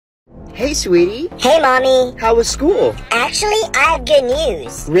Hey, sweetie. Hey, Mommy. How was school? Actually, I have good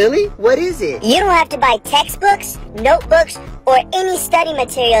news. Really? What is it? You don't have to buy textbooks, notebooks, or any study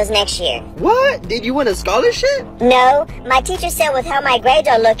materials next year. What? Did you win a scholarship? No, my teacher said with how my grades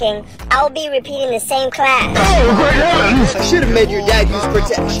are looking, I will be repeating the same class. Oh, great heavens! I should have made your dad use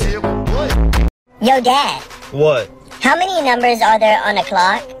protection. Yo, Dad. What? How many numbers are there on a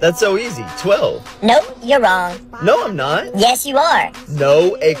clock? That's so easy. 12. Nope, you're wrong. No, I'm not. Yes, you are.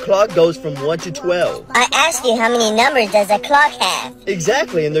 No, a clock goes from 1 to 12. I asked you how many numbers does a clock have?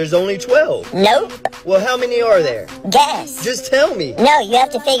 Exactly, and there's only 12. Nope. Well, how many are there? Guess. Just tell me. No, you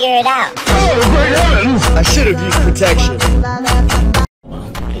have to figure it out. Oh, great heavens! I should have used protection.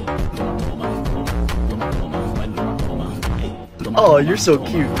 Oh, you're so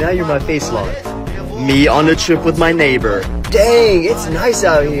cute. Now you're my face lock. Me on a trip with my neighbor. Dang, it's nice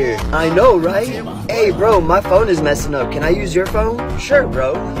out here. I know, right? Hey, bro, my phone is messing up. Can I use your phone? Sure,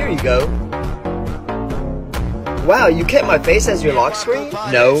 bro. Here you go. Wow, you kept my face as your lock screen?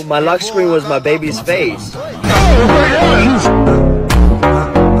 No, my lock screen was my baby's face. Oh, my heavens!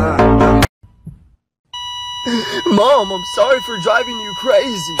 Mom, I'm sorry for driving you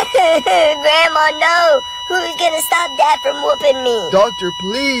crazy. Grandma, no. Who's gonna stop Dad from whooping me? Doctor,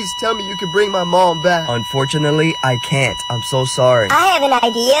 please tell me you can bring my mom back. Unfortunately, I can't. I'm so sorry. I have an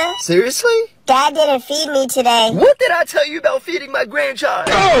idea. Seriously? Dad didn't feed me today. What did I tell you about feeding my grandchild?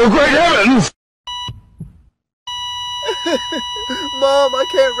 Oh, great heavens! Mom, I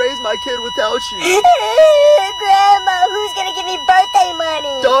can't raise my kid without you. Grandma, who's gonna give me birthday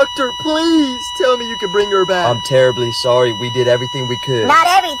money? Doctor, please tell me you can bring her back. I'm terribly sorry. We did everything we could. Not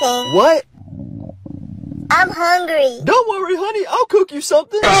everything. What? I'm hungry. Don't worry, honey. I'll cook you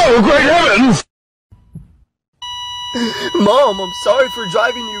something. Oh, great heavens! Mom, I'm sorry for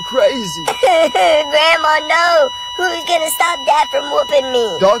driving you crazy. Grandma, no. Who's gonna stop Dad from whooping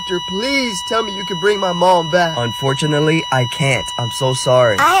me? Doctor, please tell me you can bring my mom back. Unfortunately, I can't. I'm so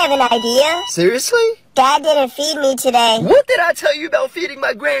sorry. I have an idea. Seriously? Dad didn't feed me today. What did I tell you about feeding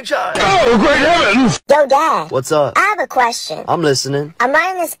my grandchild? Oh, great heavens! Yo, Dad. What's up? I have a question. I'm listening. I'm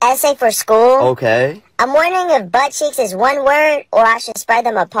writing this essay for school. Okay. I'm wondering if butt cheeks is one word or I should spread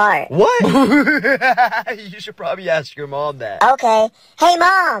them apart. What? You should probably ask your mom that. Okay. Hey,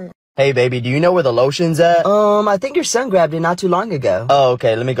 Mom. Hey, baby, do you know where the lotion's at? I think your son grabbed it not too long ago. Oh,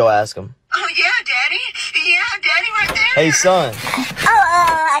 okay, let me go ask him. Oh, yeah, Daddy. Yeah, Daddy, right there. Hey, son.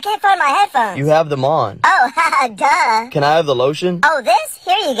 I can't find my headphones. You have them on. Oh, duh. Can I have the lotion? Oh, this?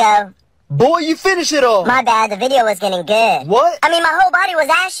 Here you go. Boy, you finish it all. My bad, the video was getting good. What? I mean, my whole body was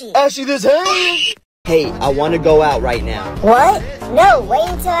ashy. Ashy this hand? Hey, I want to go out right now. What? No, wait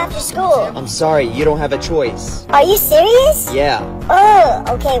until after school. I'm sorry, you don't have a choice. Are you serious? Yeah.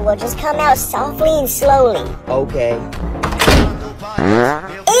 Okay, well, just come out softly and slowly. Okay.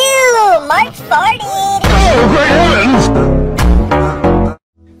 Ew, Mark farted. Oh, great heavens!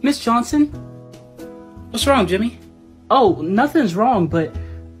 Miss Johnson? What's wrong, Jimmy? Oh, nothing's wrong, but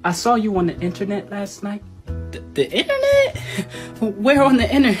I saw you on the internet last night. The internet? Where on the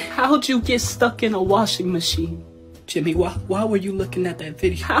internet? How'd you get stuck in a washing machine? Jimmy, why were you looking at that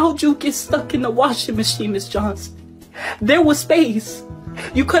video? How'd you get stuck in the washing machine, Miss Johnson? There was space.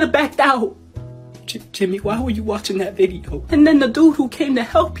 You could have backed out. Jimmy, why were you watching that video? And then the dude who came to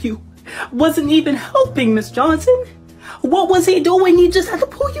help you wasn't even helping, Miss Johnson. What was he doing? He just had to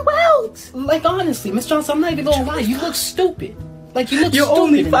pull you out. Like, honestly, Miss Johnson, I'm not even gonna lie. You look stupid. Like, you look You're stupid.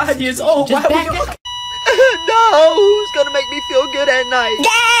 only 5 years old. Just Why would you... No, who's gonna make me feel good at night?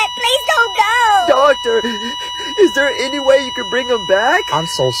 Dad, please don't go. Doctor, is there any way you can bring him back? I'm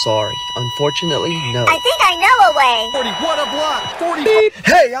so sorry. Unfortunately, no. I think I know a way. 41 a block, 40.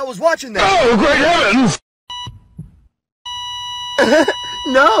 Hey, I was watching that. Oh, great heavens!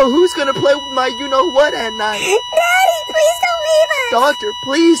 No, who's gonna play with my you-know-what at night? Daddy, please don't leave us. Doctor,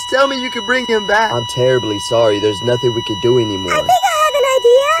 please tell me you can bring him back. I'm terribly sorry. There's nothing we can do anymore. I think I have an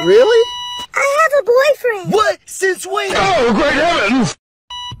idea. Really? I have a boyfriend. What? Since when? Oh, great heavens!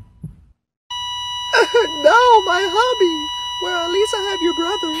 No, my hubby. Well, at least I have your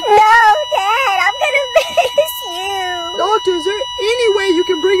brother. No, Dad, I'm gonna miss you. Doctor, is there any way you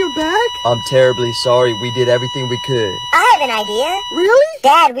can bring him back? I'm terribly sorry. We did everything we could. I have an idea. Really?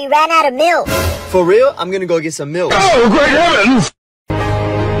 Dad, we ran out of milk. For real? I'm gonna go get some milk. Oh, great heavens!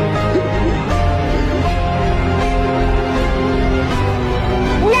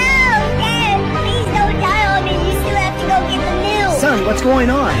 Son, what's going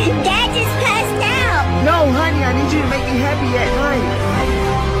on? Dad just passed out. No, honey, I need you to make me happy at night.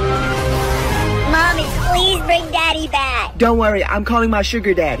 Mommy, please bring Daddy back. Don't worry, I'm calling my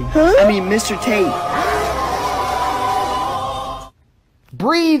sugar daddy. Huh? I mean, Mr. Tate.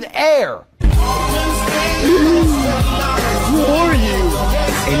 breathe air. Who are you?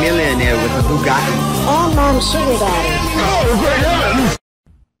 A millionaire with a Bugatti. And Mom's sugar daddy.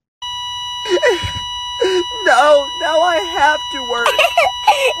 No, now I have to work.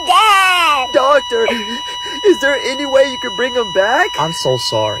 Dad! Doctor, is there any way you could bring him back? I'm so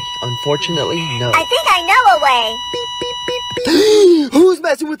sorry. Unfortunately, no. I think I know a way. Beep, beep, beep, beep. Who's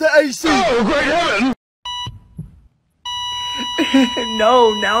messing with the AC? Oh, great heaven!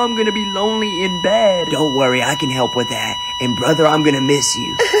 No, now I'm gonna be lonely in bed. Don't worry, I can help with that. And brother, I'm gonna miss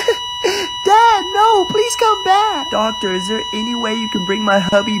you. Dad, no, please come back. Doctor, is there any way you can bring my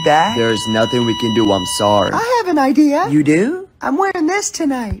hubby back? There's nothing we can do, I'm sorry. I have an idea. You do? I'm wearing this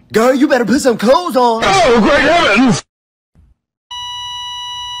tonight. Girl, you better put some clothes on. Oh, great heavens!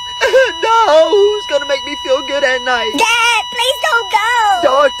 No, who's gonna make me feel good at night? Dad, please don't go!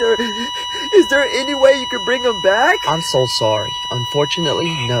 Doctor, is there any way you could bring him back? I'm so sorry.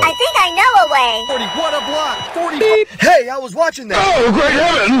 Unfortunately, no. I think I know a way. 40, what a block! 40. Beep. Hey, I was watching that. Oh, great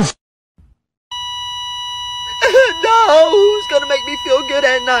heavens! No, who's gonna make me feel good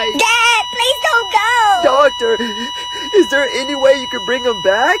at night? Dad, please don't go! Doctor, is there any way you could bring him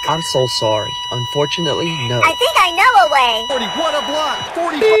back? I'm so sorry. Unfortunately, no. I think I know a way. 40, what a block!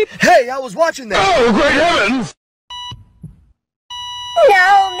 40. Beep. Hey, I was watching that. Oh, great heavens!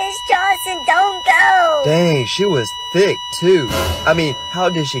 No, Miss Johnson, don't go! Dang, she was thick, too. I mean, how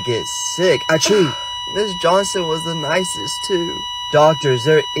did she get sick? Achoo, Miss Johnson was the nicest, too. Doctor, is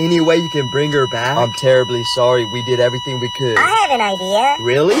there any way you can bring her back? I'm terribly sorry. We did everything we could. I have an idea.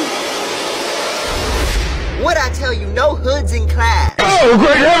 Really? What'd I tell you? No hoods in class. Oh,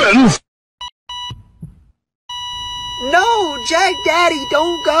 great heavens! No, Jack Daddy,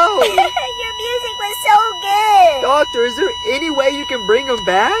 don't go. Your music was so good. Doctor, is there any way you can bring him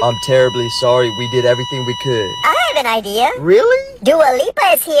back? I'm terribly sorry. We did everything we could. I have an idea. Really? Dua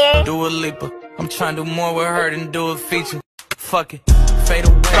Lipa is here. Dua Lipa. I'm trying to do more with her than do a feature. Fuck it. Fade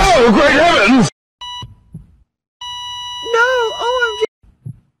away. Oh, great heavens! No, OMG.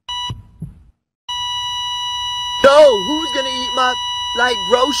 No, who's gonna eat my,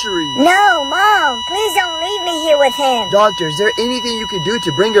 groceries? No, Mom, please don't leave me here with him. Doctor, is there anything you can do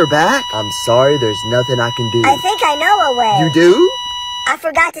to bring her back? I'm sorry, there's nothing I can do. I think I know a way. You do? I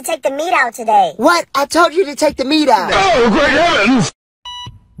forgot to take the meat out today. What? I told you to take the meat out. Oh, great heavens!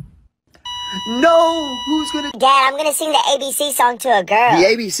 No, who's gonna... Dad, I'm gonna sing the ABC song to a girl. The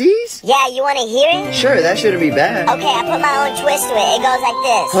ABCs? Yeah, you wanna hear it? Sure, that shouldn't be bad. Okay, I put my own twist to it. It goes like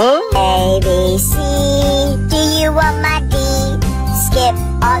this. Huh? ABC, do you want my D? Skip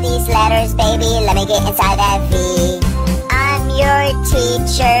all these letters, baby, let me get inside that V. I'm your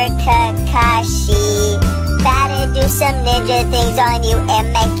teacher, Kakashi. Better do some ninja things on you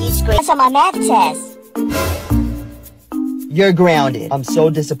and make you scream. That's on my math test. You're grounded. I'm so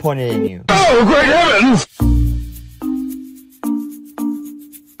disappointed in you. Oh, great heavens!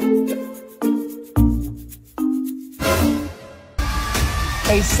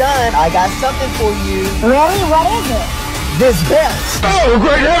 Hey, son, I got something for you. Really? What is it? This vest. Oh,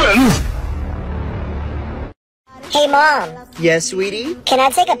 great heavens! Hey, Mom, Yes, sweetie? can I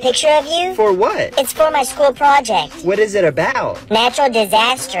take a picture of you? For what? It's for my school project. What is it about? Natural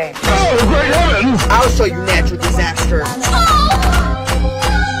disaster. Oh, great heavens! I'll show you natural disaster.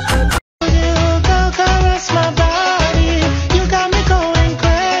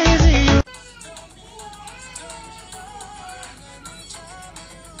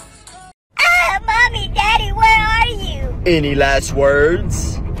 Mommy, Daddy, where are you? Any last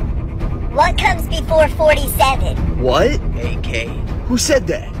words? What comes before 47? What? AK. Who said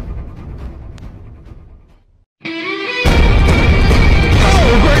that?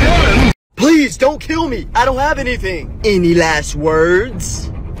 Oh, great heavens! Please, don't kill me. I don't have anything. Any last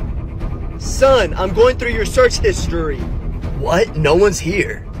words? Son, I'm going through your search history. What? No one's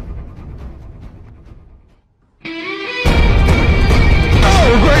here.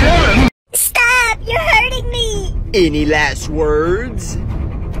 Oh, great heavens! Stop! You're hurting me! Any last words?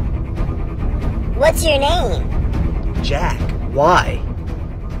 What's your name? Jack. Why?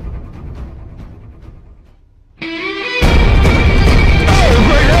 Oh,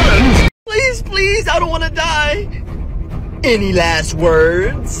 great heavens! Please, please, I don't want to die. Any last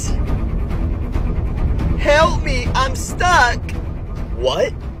words? Help me, I'm stuck.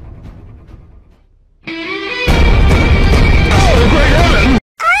 What? Oh, great heavens!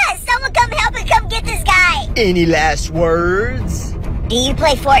 Someone come help and come get this guy! Any last words? Do you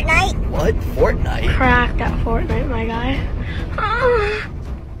play Fortnite? What? Fortnite? Cracked at Fortnite, my guy. Oh,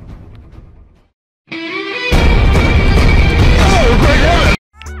 great heavens!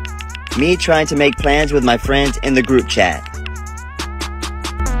 Me trying to make plans with my friends in the group chat.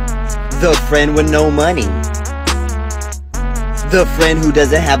 The friend with no money. The friend who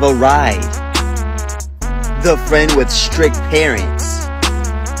doesn't have a ride. The friend with strict parents.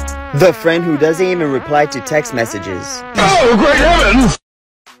 The friend who doesn't even reply to text messages. Oh, great heavens!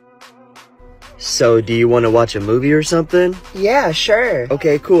 So, do you want to watch a movie or something? Yeah, sure.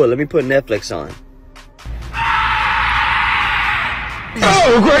 Okay, cool. Let me put Netflix on.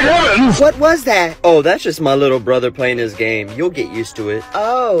 Oh, great heavens! What was that? Oh, that's just my little brother playing his game. You'll get used to it.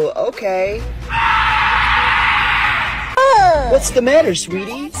 Oh, okay. What's the matter,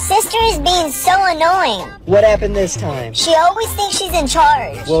 sweetie? Sister is being so annoying. What happened this time? She always thinks she's in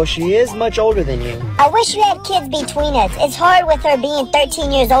charge. Well, she is much older than you. I wish we had kids between us. It's hard with her being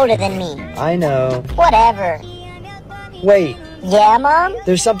 13 years older than me. I know. Whatever. Wait, Yeah, Mom?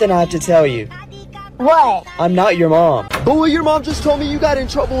 there's something I have to tell you. What? I'm not your mom. Boy, your mom just told me you got in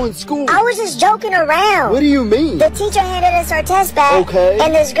trouble in school. I was just joking around. What do you mean? The teacher handed us our test back. Okay.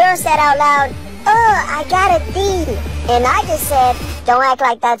 And this girl said out loud, I got a D. And I just said, don't act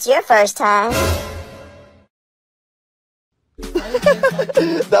like that's your first time.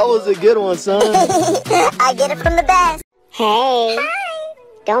 That was a good one, son. I get it from the best. Hey. Hi.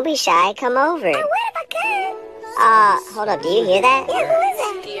 Don't be shy. Come over. I would if I could. Hold up. Do you hear that? Yeah, who is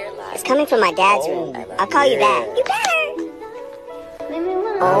that? It's coming from my dad's room. I'll call you back. You better.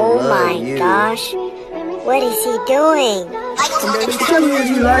 Oh my gosh. What is he doing? Tell me if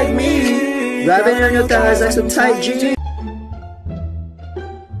you like me. Grabbing on your thighs like some tight jeans.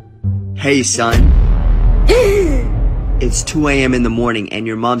 Hey, son. It's 2 a.m. in the morning and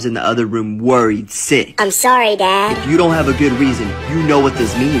your mom's in the other room worried sick. I'm sorry, Dad. If you don't have a good reason, you know what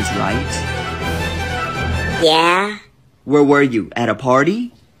this means, right? Yeah? Where were you? At a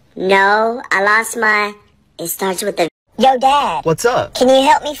party? No, I lost my... It starts with the... Yo, Dad. What's up? Can you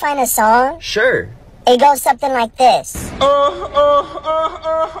help me find a song? Sure. It goes something like this.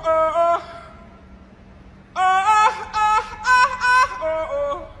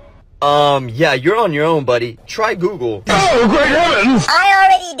 Yeah, you're on your own, buddy. Try Google. Oh, great heavens! I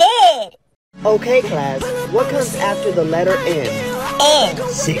already did. Okay, class. What comes after the letter N? N.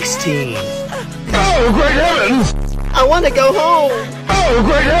 16. Oh, great heavens! I want to go home. Oh,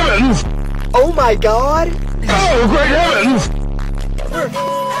 great heavens! Oh my God. Oh, great heavens!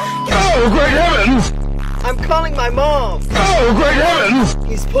 Oh, great heavens! I'm calling my mom. Oh, great heavens!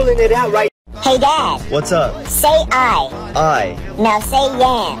 He's pulling it out right. Hey, Dad. What's up? Say I. I. Now say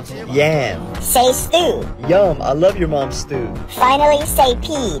yam. Yam. Say stew. Yum, I love your mom's stew. Finally, say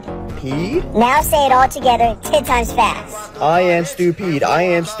peed. Peed? Now say it all together 10 times fast. I am stupid. I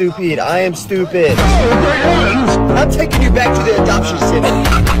am stupid. I am stupid. Oh, great heavens! I'm taking you back to the adoption center.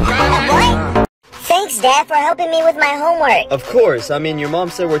 What? Thanks, Dad, for helping me with my homework. Of course. I mean, your mom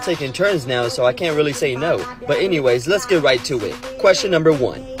said we're taking turns now, so I can't really say no. But anyways, let's get right to it. Question number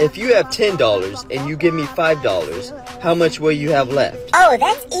 1. If you have $10 and you give me $5, how much will you have left? Oh,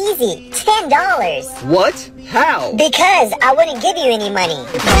 that's easy. $10. What? How? Because I wouldn't give you any money.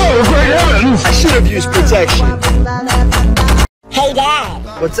 Oh, great heavens! I should have used protection. Hey, Dad.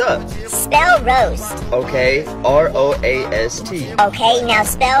 What's up? Spell roast. Okay, R-O-A-S-T. Okay, now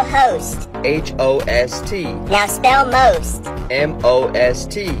spell host. H-O-S-T. Now spell most.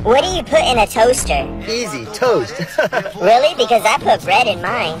 M-O-S-T. What do you put in a toaster? Easy, toast. Really? Because I put bread in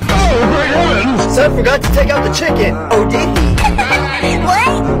mine. Oh, great heavens! Son forgot to take out the chicken. Oh, did he?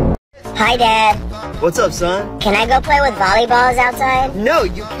 What? Hi, Dad. What's up, son? Can I go play with volleyballs outside? No,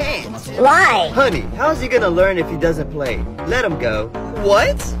 you can't. Why? Honey, how's he gonna learn if he doesn't play? Let him go.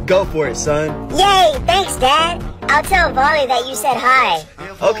 What? Go for it, son. Yay, thanks, Dad. I'll tell Volley that you said hi.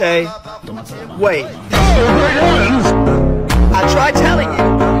 Okay. Wait, Oh, great heavens! I tried telling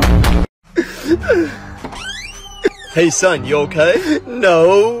you. Hey, son, you okay?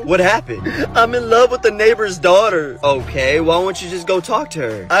 No. What happened? I'm in love with the neighbor's daughter. Okay, why won't you just go talk to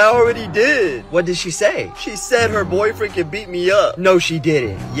her? I already did. What did she say? She said her boyfriend can beat me up. No, she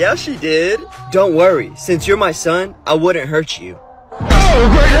didn't. Yeah, she did. Don't worry. Since you're my son, I wouldn't hurt you. Oh,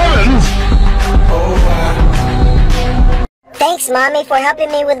 great heavens! Thanks, Mommy, for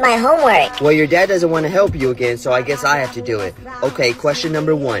helping me with my homework. Well, your dad doesn't want to help you again, so I guess I have to do it. Okay, question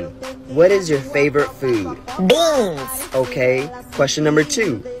number 1. What is your favorite food? Beans. Okay. Question number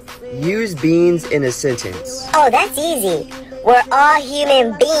 2. Use beans in a sentence. Oh, that's easy. We're all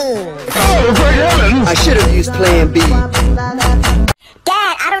human beings. Oh, great heavens! I should have used plan B.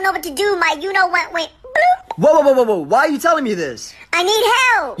 Dad, I don't know what to do. My you-know-what went bloop. Whoa. Why are you telling me this? I need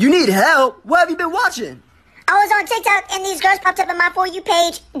help. You need help? What have you been watching? I was on TikTok and these girls popped up on my For You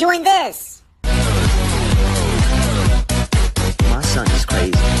page doing this. My son is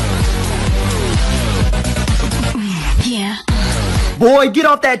crazy. Yeah. boy, get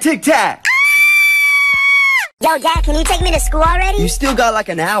off that tic-tac! Yo, Dad, can you take me to school already? You still got like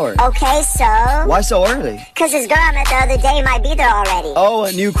an hour. Okay, so? Why so early? Cause this girl I met the other day might be there already. Oh,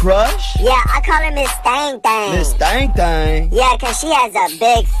 a new crush? Yeah, I call her Miss Thang Thang. Miss Thang Thang? Yeah, cause she has a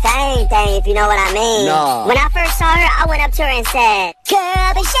big thang thing, if you know what I mean. Nah. When I first saw her, I went up to her and said, girl,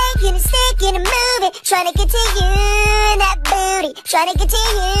 I've been shaking and sticking and moving, trying to get to you and that booty, trying to get to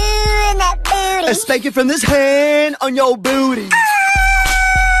you and that booty. Spank it from this hand on your booty.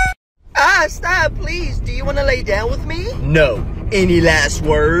 Ah, stop, please. Do you want to lay down with me? No. Any last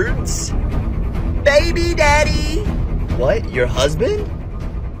words? Baby daddy. What? Your husband?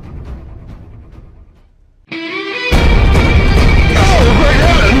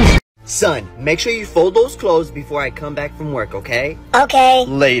 Son, make sure you fold those clothes before I come back from work, okay? Okay.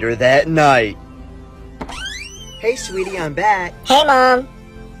 Later that night. Hey, sweetie, I'm back. Hey, Mom.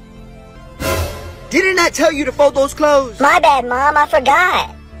 Didn't I tell you to fold those clothes? My bad, Mom. I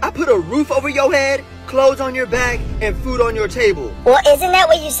forgot. I put a roof over your head, clothes on your back, and food on your table. Well, isn't that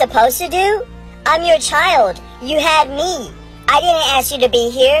what you're supposed to do? I'm your child. You had me. I didn't ask you to be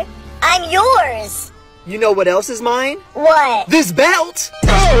here. I'm yours. You know what else is mine? What? This belt!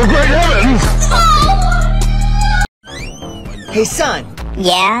 Oh, great heavens! Hey, son.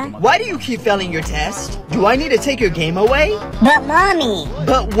 Yeah? Why do you keep failing your test? Do I need to take your game away? But, Mommy,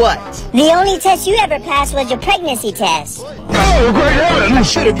 But what? the only test you ever passed was your pregnancy test. Oh, great heavens! I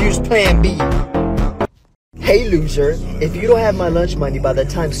should have used Plan B. Hey, loser. If you don't have my lunch money by the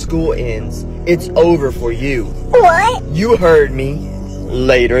time school ends, it's over for you. What? You heard me.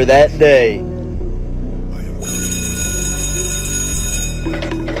 Later that day.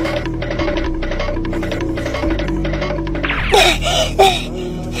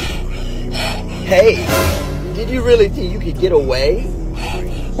 Hey, did you really think you could get away?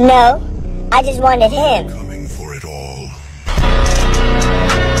 No, I just wanted him. Coming for it all.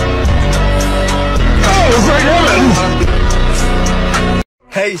 Oh, great heavens!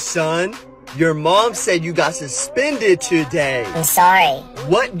 Hey, son. Your mom said you got suspended today. I'm sorry.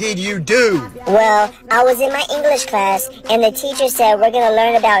 What did you do? Well, I was in my English class, and the teacher said we're going to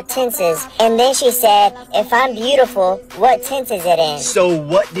learn about tenses. And then she said, if I'm beautiful, what tense is it in? So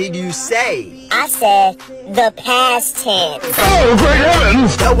what did you say? I said, the past tense. Oh, great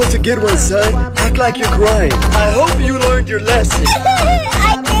heavens! That was a good one, son. Act like you're crying. I hope you learned your lesson.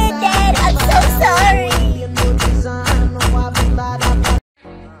 I did, Dad. I'm so sorry.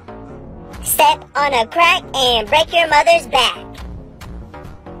 Step on a crack and break your mother's back.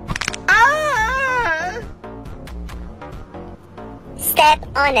 Ah! Step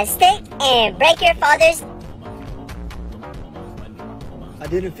on a stick and break your father's... I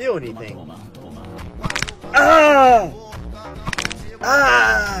didn't feel anything. Ah!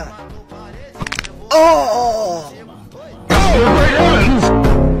 Ah! Oh! Oh, great heavens!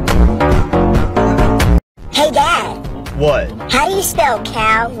 Hey, Dad. What? How do you spell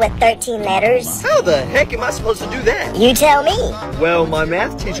cow with 13 letters? How the heck am I supposed to do that? You tell me. Well, my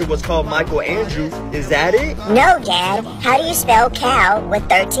math teacher was called Michael Andrew. Is that it? No, Dad. How do you spell cow with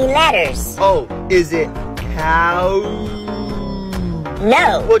 13 letters? Oh, is it cow?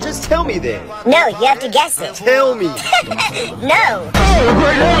 No. Well, just tell me then. No, you have to guess it. Tell me. No. Oh,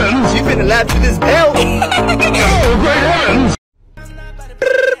 great heavens! You finna laugh to this bell. Oh, great heavens!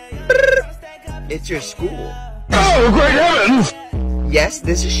 It's your school. Oh, great heavens! Yes,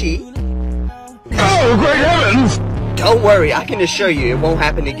 this is she. Oh, great heavens! Don't worry, I can assure you it won't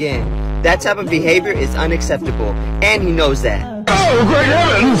happen again. That type of behavior is unacceptable, and he knows that. Oh, great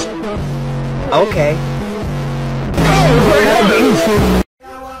heavens! Okay. Oh, great heavens!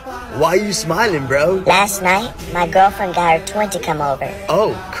 Why are you smiling, bro? Last night, my girlfriend got her twin to come over,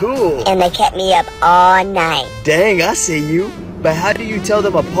 Oh, cool. and they kept me up all night. Dang, I see you. But how do you tell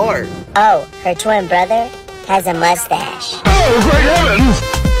them apart? Oh, her twin brother has a mustache. Oh, great heavens!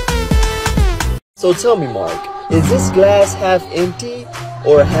 So tell me, Mark, is this glass half empty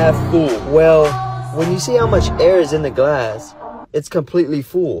or half full? Well, when you see how much air is in the glass, it's completely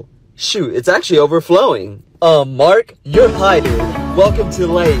full. Shoot, it's actually overflowing. Mark, you're hired. Welcome to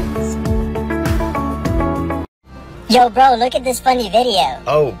Lay's. Yo, bro, look at this funny video.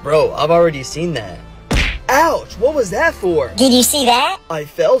 Oh, bro, I've already seen that. Ouch, what was that for? Did you see that? I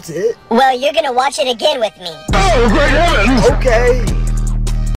felt it. Well, you're gonna watch it again with me. Oh, great heavens! Okay.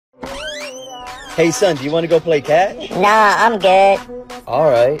 Hey, son, do you want to go play cat? Nah, I'm good. All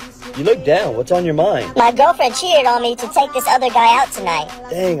right. You look down. What's on your mind? My girlfriend cheated on me to take this other guy out tonight.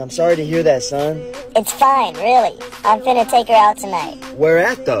 Dang, I'm sorry to hear that, son. It's fine, really. I'm finna take her out tonight. Where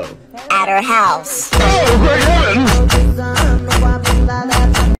at, though? At her house. Oh, great heavens!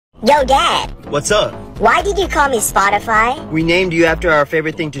 Yo, Dad, What's up? Why did you call me Spotify? We named you after our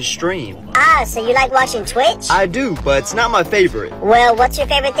favorite thing to stream. Ah, so you like watching Twitch? I do, but it's not my favorite. Well, what's your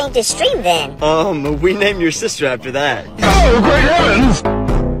favorite thing to stream then? We named your sister after that. Oh, great heavens!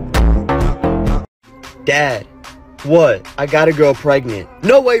 Dad, what? I got a girl pregnant.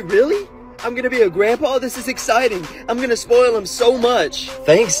 No way, really? I'm gonna be a grandpa? This is exciting. I'm gonna spoil him so much.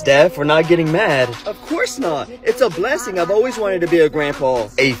 Thanks, Dad, for not getting mad. Of course not. It's a blessing. I've always wanted to be a grandpa.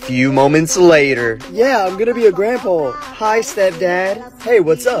 A few moments later. Yeah, I'm gonna be a grandpa. Hi, stepdad. Hey,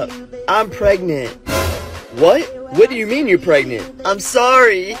 what's up? I'm pregnant. What? What do you mean you're pregnant? I'm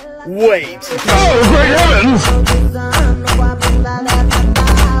sorry. Wait. Oh, great heavens!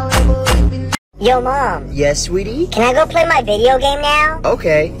 Yo, Mom. Yes, sweetie? Can I go play my video game now?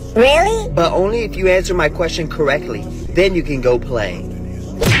 Okay. Really? But only if you answer my question correctly. Then you can go play.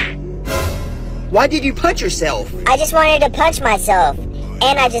 Why did you punch yourself? I just wanted to punch myself.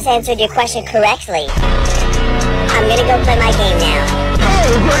 And I just answered your question correctly. I'm gonna go play my game now.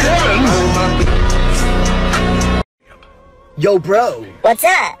 Oh, great heavens! Yo, bro. What's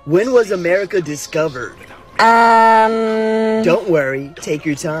up? When was America discovered? Don't worry. Take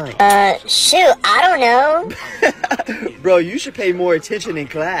your time. Shoot, I don't know. Bro, you should pay more attention in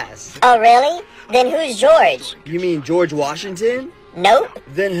class. Oh, really? Then who's George? You mean George Washington? Nope.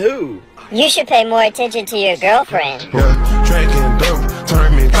 Then who? You should pay more attention to your girlfriend.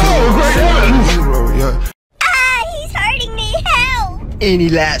 Ah, he's hurting me. Help! Any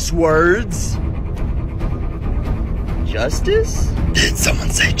last words? Justice? Did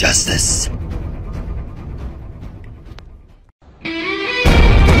someone say justice?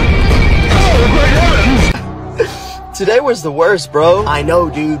 Today was the worst, bro. I know,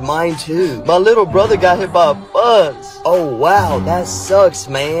 dude. Mine too. My little brother got hit by a bus. Oh, wow. That sucks,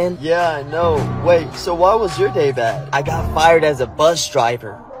 man. Yeah, I know. Wait, so why was your day bad? I got fired as a bus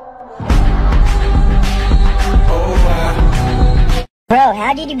driver. Bro,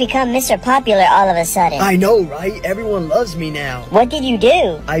 how did you become Mr. Popular all of a sudden? I know, right? Everyone loves me now. What did you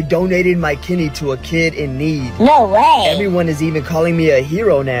do? I donated my kidney to a kid in need. No way. Everyone is even calling me a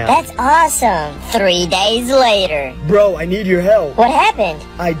hero now. That's awesome. 3 days later. Bro, I need your help. What happened?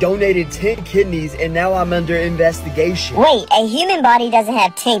 I donated 10 kidneys and now I'm under investigation. Wait, a human body doesn't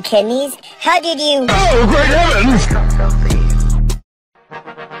have 10 kidneys? How did you... Oh, great heavens!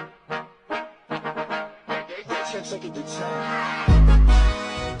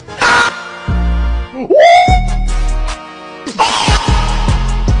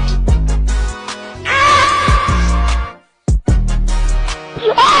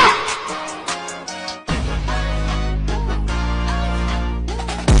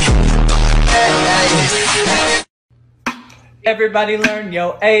 Everybody learn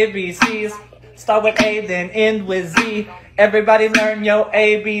your ABCs. Start with A, then end with Z. Everybody learn your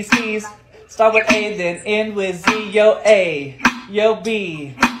ABCs. Start with A, then end with Z. Yo A, yo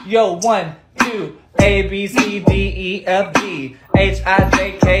B, yo 1, 2, A, B, C, D, E, F, G, H, I,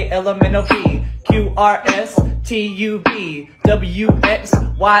 J, K, L, M, N, O, P, Q, R, S, T, U, V, W, X,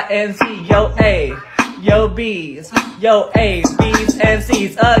 Y, and Z. Yo A, yo B's, yo A, B's, and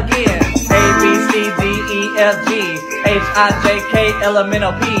C's again. A, B, C, D, E, F, G, H, I, J, K, L, M, N,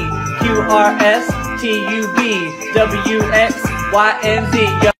 O, P, Q, R, S, T, U, V, W, X, Y, and Z.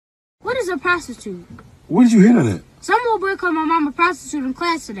 Yo. What is a prostitute? Where did you hear that? Some old boy called my mom a prostitute in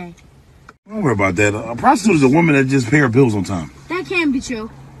class today. Don't worry about that. A prostitute is a woman that just pay her bills on time. That can't be true.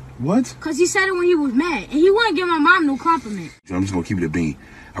 What? Because he said it when he was mad, and he wouldn't give my mom no compliment. I'm just going to keep it a bean.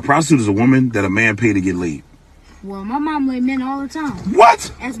 A prostitute is a woman that a man paid to get laid. Well, my mom laid men all the time.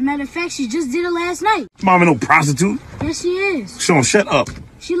 What? As a matter of fact, she just did it last night. Mom ain't no prostitute. Yes, she is. Sean, shut up.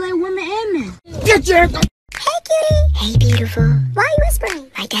 She laid women and men. Get your... Hey, cutie. Hey, beautiful. Why are you whispering?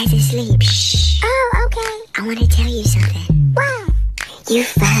 My dad's asleep. Shh. Oh, okay. I want to tell you something. What? You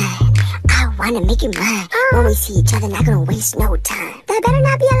fine. I want to make you mine. When we see each other, not gonna waste no time. That better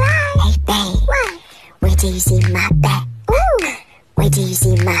not be a lie. Hey, babe. What? Wait till you see my back. Ooh. Wait till you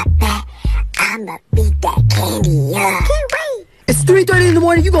see my back. I'ma beat that candy up. Can't wait. It's 3:30 in the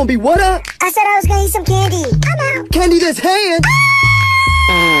morning. You gonna be what up? I said I was gonna eat some candy. I'm out. Candy this hand.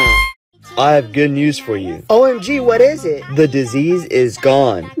 I have good news for you. OMG, what is it? The disease is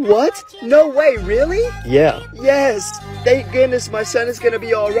gone. What? No way, really? Yeah. Yes. Thank goodness my son is gonna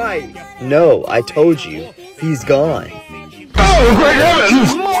be alright. No, I told you. He's gone. Oh, great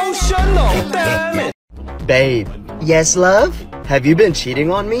heavens! Emotional, damn it! Babe. Yes, love? Have you been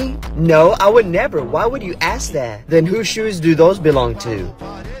cheating on me? No, I would never. Why would you ask that? Then whose shoes do those belong to?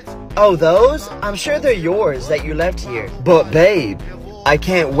 Oh, those? I'm sure they're yours that you left here. But babe, I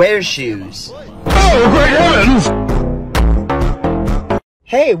can't wear shoes. Oh, great heavens!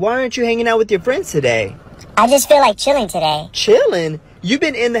 Hey, why aren't you hanging out with your friends today? I just feel like chilling today. Chilling? You've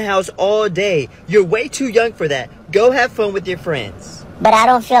been in the house all day. You're way too young for that. Go have fun with your friends. But I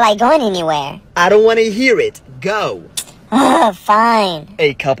don't feel like going anywhere. I don't want to hear it. Go. Fine.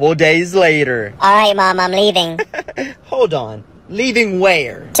 A couple days later. Alright, Mom, I'm leaving. Hold on. Leaving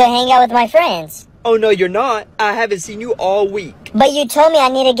where? To hang out with my friends. Oh, no, you're not. I haven't seen you all week. But you told me I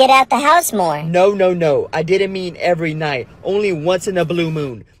need to get out the house more. No. I didn't mean every night. Only once in a blue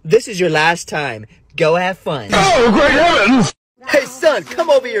moon. This is your last time. Go have fun. Oh, great heavens! Hey, son, come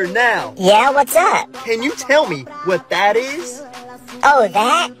over here now. Yeah, what's up? Can you tell me what that is? Oh,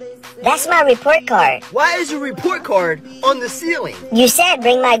 that? That's my report card. Why is your report card on the ceiling? You said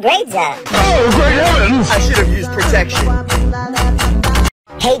bring my grades up. Oh, great heavens! I should have used protection.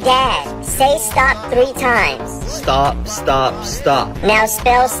 Hey, Dad, say stop 3 times. Stop. Now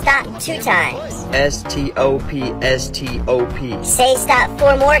spell stop 2 times. S-T-O-P. Say stop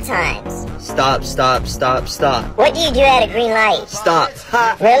 4 more times. Stop. What do you do at a green light? Stop.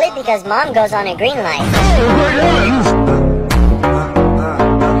 Ha! Really? Because Mom goes on a green light. Oh,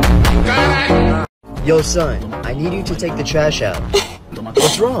 great heavens! Yo, son, I need you to take the trash out.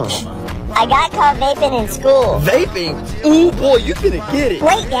 What's wrong? I got caught vaping in school. Vaping? Ooh, boy, you finna get it.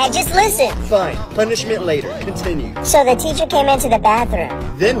 Wait, Dad, just listen. Fine, punishment later. Continue. So the teacher came into the bathroom.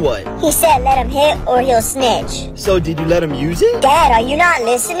 Then what? He said let him hit or he'll snitch. So did you let him use it? Dad, are you not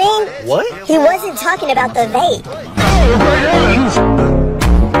listening? What? He wasn't talking about the vape. Oh, great heavens!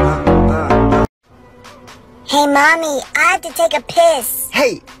 Hey, Mommy, I have to take a piss.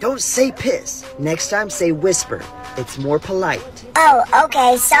 Hey, don't say piss. Next time say whisper. It's more polite. Oh,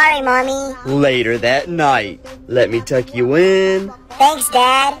 okay. Sorry, Mommy. Later that night. Let me tuck you in. Thanks,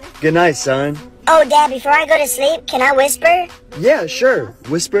 Dad. Good night, son. Oh, Dad, before I go to sleep, can I whisper? Yeah, sure.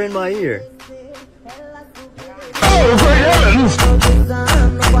 Whisper in my ear. Oh, great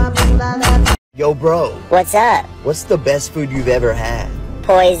heavens! Yo, bro. What's up? What's the best food you've ever had?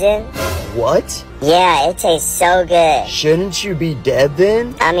 Poison? What? Yeah, it tastes so good. Shouldn't you be dead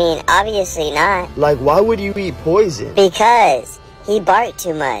then? I mean, obviously not. Like, why would you eat poison? Because he barked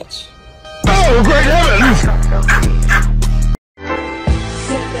too much. Oh, great heavens!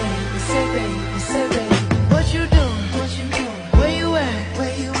 What you doing? Where you at?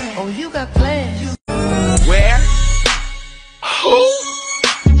 Oh, you got plans. Where? Who?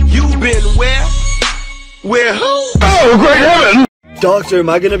 You been where? Where who? Oh, great heavens! Doctor, am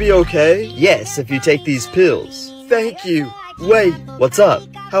I gonna be okay? Yes, if you take these pills. Thank you. Wait, what's up?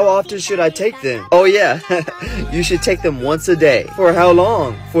 How often should I take them? Oh yeah, you should take them once a day. For how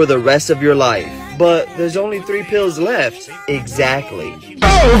long? For the rest of your life. But there's only 3 pills left. Exactly.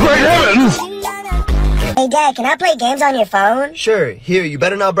 Oh, great heavens! Hey, Dad, can I play games on your phone? Sure, here, you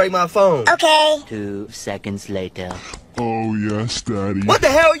better not break my phone. Okay. 2 seconds later. Oh, yes, Daddy. What the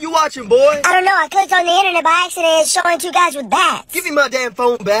hell are you watching, boy? I don't know, I clicked on the internet by accident. It's showing 2 guys with bats. Give me my damn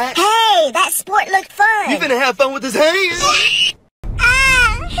phone back. Hey, that sport looked fun. You finna have fun with his hands.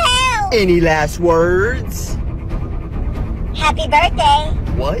 Help! Any last words? Happy birthday.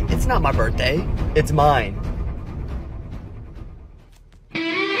 What? It's not my birthday. It's mine. Oh,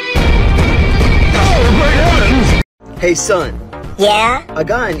 great heavens! Hey, son. Yeah? I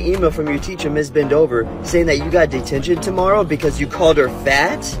got an email from your teacher, Miss Bendover, saying that you got detention tomorrow because you called her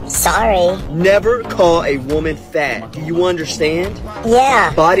fat. Sorry. Never call a woman fat. Do you understand?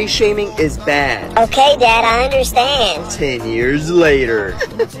 Yeah. Body shaming is bad. Okay, Dad, I understand. 10 years later.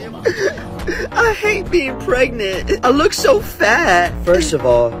 I hate being pregnant. I look so fat. First of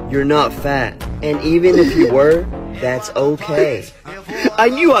all, you're not fat. And even if you were, that's okay. I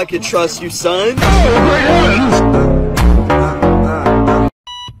knew I could trust you, son. Oh, great heavens!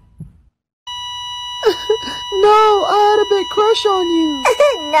 No, I had a big crush on you.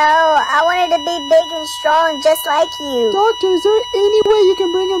 No, I wanted to be big and strong just like you. Doctor, is there any way you can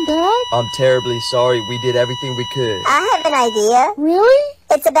bring him back? I'm terribly sorry. We did everything we could. I have an idea. Really?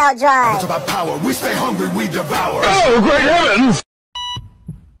 It's about drive. It's about power. We stay hungry, we devour. Oh, great heavens!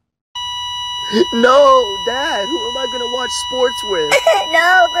 No, Dad, who am I going to watch sports with?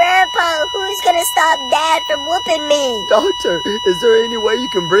 No, Grandpa, who's gonna stop Dad from whooping me? Doctor, is there any way you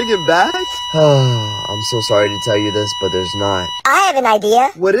can bring him back? I'm so sorry to tell you this, but there's not. I have an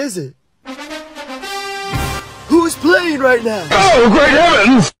idea. What is it? Who's playing right now? Oh, great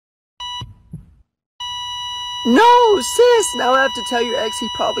heavens! No, sis, now I have to tell your ex he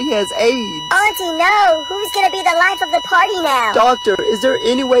probably has AIDS. Auntie, no, who's gonna be the life of the party now? Doctor, is there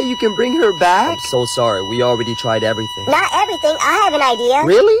any way you can bring her back? I'm so sorry, we already tried everything. Not everything, I have an idea.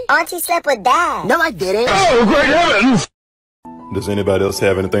 Really? Auntie slept with Dad. No, I didn't. Oh, great heavens! Does anybody else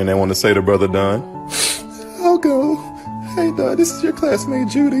have anything they want to say to Brother Don? I'll go. Hey, dog, this is your classmate,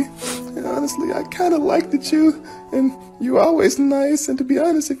 Judy. And honestly, I kind of liked you, and you were always nice. And to be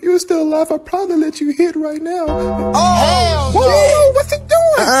honest, if you were still alive, I'd probably let you hit right now. Oh, whoa, what's he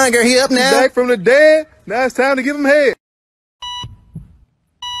doing? Girl, he up now. Back from the dead. Now it's time to give him head.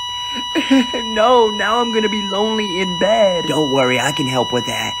 No, now I'm gonna be lonely in bed. Don't worry, I can help with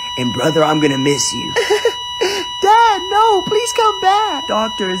that. And brother, I'm gonna miss you. Dad, no, please come back.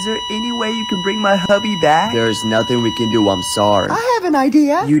 Doctor, is there any way you can bring my hubby back? There's nothing we can do, I'm sorry. I have an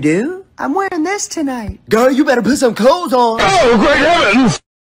idea. You do? I'm wearing this tonight. Girl, you better put some clothes on. Oh, great heavens!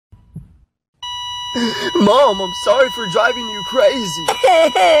 Mom, I'm sorry for driving you crazy.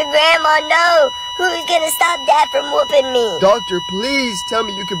 Grandma, no. Who's gonna stop Dad from whooping me? Doctor, please tell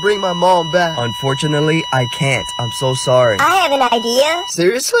me you can bring my mom back. Unfortunately, I can't. I'm so sorry. I have an idea.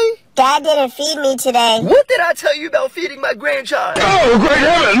 Seriously? Dad didn't feed me today. What did I tell you about feeding my grandchild? Oh, great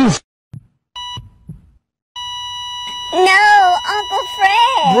heavens! No, Uncle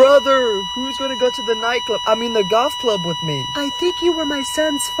Fred. Brother, who's gonna go to the golf club with me? I think you were my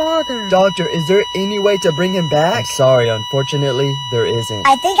son's father. Doctor, is there any way to bring him back? I'm sorry, unfortunately, there isn't.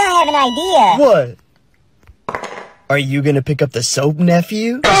 I think I have an idea. What? Are you gonna pick up the soap,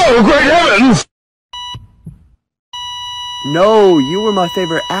 nephew? Oh, great heavens! No, you were my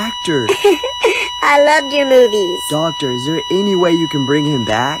favorite actor. I loved your movies. Doctor, is there any way you can bring him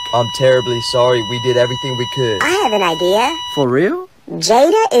back? I'm terribly sorry. We did everything we could. I have an idea. For real?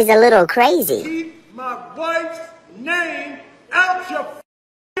 Jada is a little crazy. Keep my wife's name out your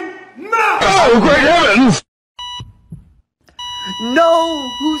mouth! Oh, great heavens! No,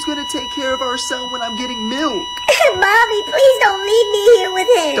 who's gonna take care of our son when I'm getting milk? Mommy, please don't leave me here with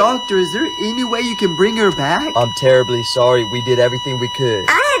him. Doctor, is there any way you can bring her back? I'm terribly sorry. We did everything we could.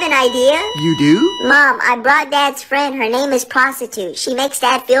 I have an idea. You do? Mom, I brought Dad's friend. Her name is Prostitute. She makes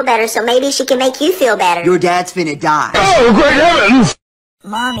Dad feel better, so maybe she can make you feel better. Your dad's finna die. Oh, great heavens!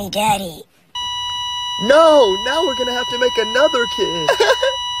 Mommy, Daddy. No, now we're gonna have to make another kid.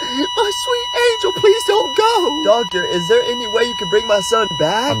 My sweet angel, please don't go. Doctor, is there any way you can bring my son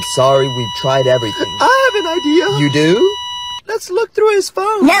back? I'm sorry. We've tried everything. I have an idea. You do? Let's look through his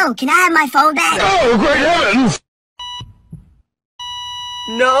phone. No, can I have my phone back? Oh, great heavens!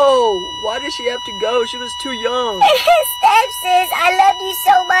 No, why did she have to go? She was too young. Stepsis, I love you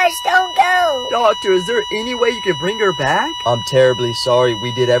so much. Don't go. Doctor, is there any way you can bring her back? I'm terribly sorry.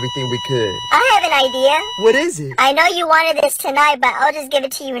 We did everything we could. I have an idea. What is it? I know you wanted this tonight, but I'll just give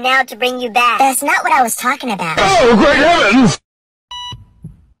it to you now to bring you back. That's not what I was talking about. Oh, great heavens!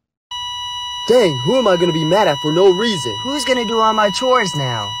 Dang, who am I gonna be mad at for no reason? Who's gonna do all my chores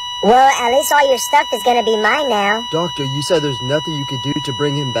now? Well, at least all your stuff is gonna be mine now. Doctor, you said there's nothing you could do to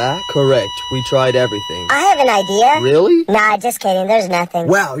bring him back? Correct. We tried everything. I have an idea. Really? Nah, just kidding. There's nothing.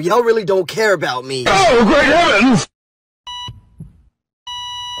 Wow, y'all really don't care about me. Oh, great heavens!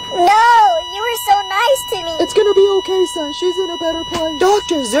 No, you were so nice to me. It's gonna be okay, son. She's in a better place.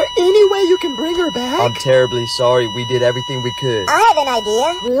 Doctor, is there any way you can bring her back? I'm terribly sorry. We did everything we could. I have an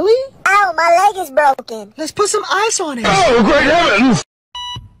idea. Really? Ow, my leg is broken. Let's put some ice on it. Oh, great heavens!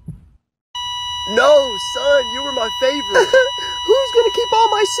 No, son, you were my favorite. Who's gonna keep all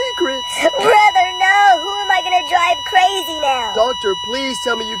my secrets? Brother, no. Who am I gonna drive crazy now? Doctor, please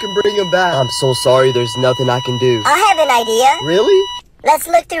tell me you can bring him back. I'm so sorry. There's nothing I can do. I have an idea. Really? Let's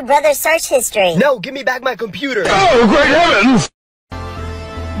look through Brother's search history. No, give me back my computer. Oh, great heavens!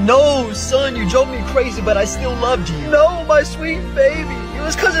 No, son, you drove me crazy, but I still loved you. No, my sweet baby. It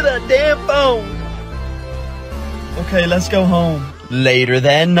was because of that damn phone. Okay, let's go home. Later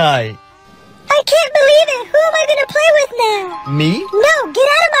that night. I can't believe it. Who am I gonna play with now? Me? No, get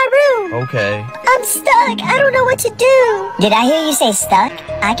out of my room. Okay. I'm stuck. I don't know what to do. Did I hear you say stuck?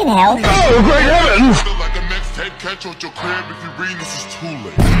 I can help. Oh, great heavens! Feel like a mixtape catch on your crib. If you read this, is too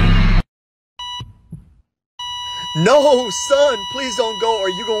late. No, son, please don't go or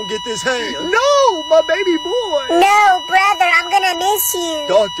you gonna get this hand. No, my baby boy. No, brother, I'm gonna miss you.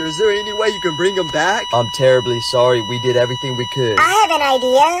 Doctor, is there any way you can bring him back? I'm terribly sorry. We did everything we could. I have an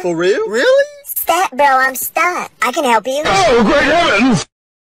idea. For real? Really? Stat, bro, I'm stuck. I can help you. Oh, great heavens!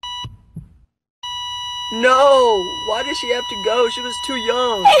 No, why did she have to go? She was too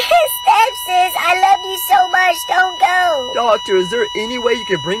young. Stepsis, I love you so much. Don't go. Doctor, is there any way you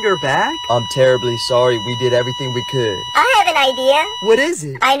can bring her back? I'm terribly sorry. We did everything we could. I have an idea. What is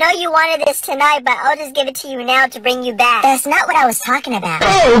it? I know you wanted this tonight, but I'll just give it to you now to bring you back. That's not what I was talking about.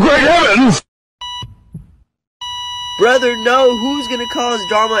 Oh, great heavens! Brother, no, who's gonna cause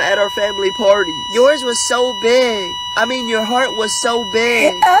drama at our family party? Yours was so big. I mean, your heart was so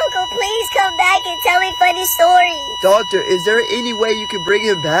big. Uncle, please come back and tell me funny stories. Doctor, is there any way you can bring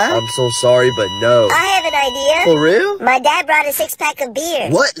him back? I'm so sorry, but no. I have an idea. For real? My dad brought a 6-pack of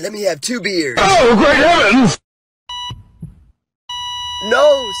beer. What? Let me have 2 beers. Oh, great heavens!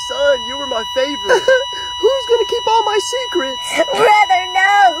 No, son, you were my favorite. Who's gonna keep all my secrets? Brother,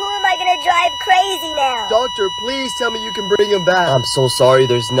 no. Who am I gonna drive crazy now? Doctor, please tell me you can bring him back. I'm so sorry,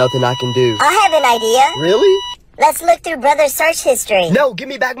 there's nothing I can do. I have an idea. Really? Let's look through Brother's search history. No, give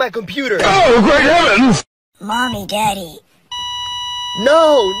me back my computer. Oh, great heavens! Mommy, Daddy.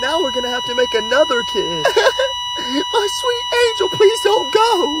 No, now we're gonna have to make another kid. My sweet angel, please don't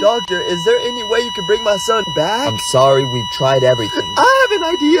go. Doctor, is there any way you can bring my son back? I'm sorry, we've tried everything. I have an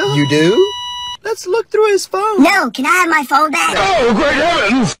idea. You do? Let's look through his phone. No, can I have my phone back? Oh, great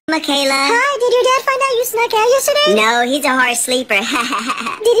heavens! Michaela. Hi, did your dad find out you snuck out yesterday? No, he's a hard sleeper.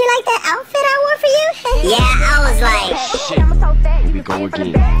 Did you like that outfit I wore for you? Yeah, I was like... Shit. Here we go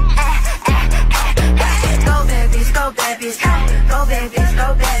again. Go babies, go babies, go babies,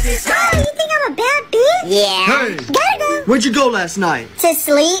 go babies. Oh, you think I'm a bad bitch? Yeah. Hey. Gotta go. Where'd you go last night? To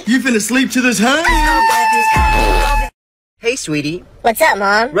sleep. You finna sleep to this, huh? Hey, sweetie. What's up,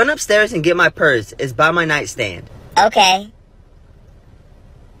 Mom? Run upstairs and get my purse. It's by my nightstand. Okay.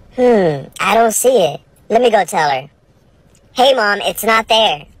 I don't see it. Let me go tell her. Hey, Mom, it's not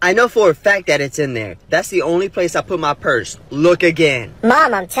there. I know for a fact that it's in there. That's the only place I put my purse. Look again.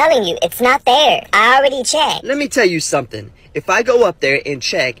 Mom, I'm telling you, it's not there. I already checked. Let me tell you something. If I go up there and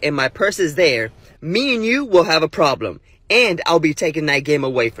check and my purse is there, me and you will have a problem. And I'll be taking that game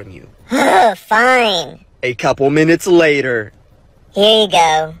away from you. Fine. A couple minutes later. Here you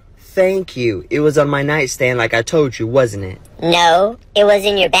go. Thank you. It was on my nightstand like I told you, wasn't it? No, it was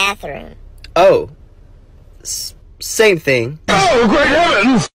in your bathroom. Oh. Same thing. Oh, great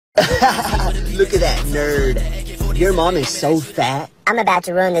heavens! Look at that nerd. Your mom is so fat. I'm about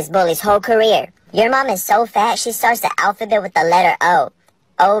to ruin this bully's whole career. Your mom is so fat, she starts the alphabet with the letter O.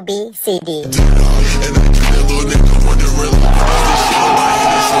 O, B, C, D.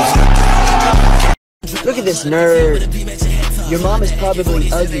 Look at this nerd. Your mom is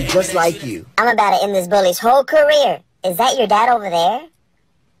probably ugly just like you. I'm about to end this bully's whole career. Is that your dad over there?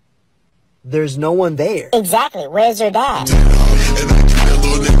 There's no one there. Exactly. Where's your dad?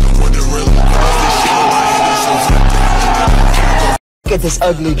 Look at this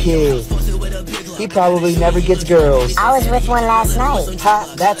ugly kid. He probably never gets girls. I was with one last night.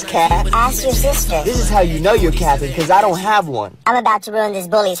 Ha, that's cap. Ask your sister. This is how you know you're capping, because I don't have one. I'm about to ruin this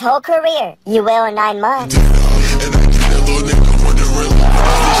bully's whole career. You will in 9 months.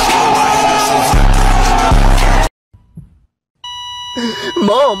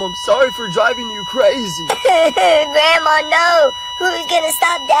 Mom, I'm sorry for driving you crazy. Grandma, no. Who's gonna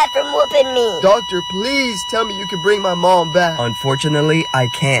stop Dad from whooping me? Doctor, please tell me you can bring my mom back. Unfortunately, I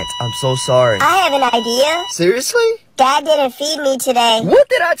can't. I'm so sorry. I have an idea. Seriously? Dad didn't feed me today. What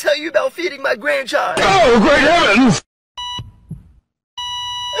did I tell you about feeding my grandchild? Oh, great heavens!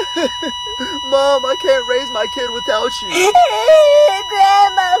 Mom, I can't raise my kid without you.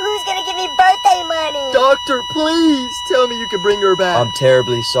 Grandma, who's gonna give me birthday money? Doctor, please tell me you can bring her back. I'm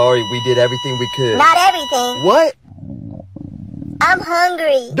terribly sorry. We did everything we could. Not everything. What? I'm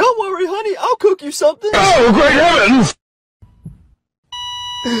hungry. Don't worry, honey. I'll cook you something. Oh, great heavens!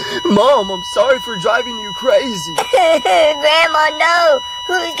 Mom, I'm sorry for driving you crazy. Grandma, no.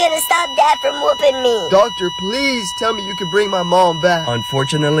 Who's gonna stop Dad from whooping me? Doctor, please tell me you can bring my mom back.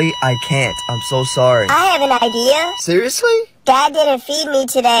 Unfortunately, I can't. I'm so sorry. I have an idea. Seriously? Dad didn't feed me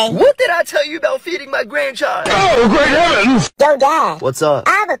today. What did I tell you about feeding my grandchild? Oh, great heavens! Yo, Dad. What's up?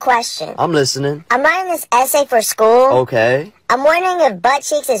 I have a question. I'm listening. I'm writing this essay for school. Okay. I'm wondering if butt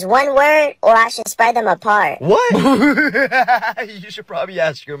cheeks is one word or I should spread them apart. What? You should probably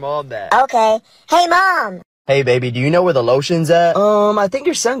ask your mom that. Okay. Hey, Mom. Hey, baby, do you know where the lotion's at? I think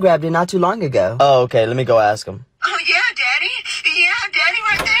your son grabbed it not too long ago. Oh, okay, let me go ask him. Oh, yeah, Daddy. Yeah, Daddy,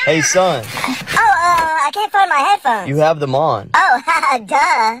 right there. Hey, son. Oh, I can't find my headphones. You have them on. Oh,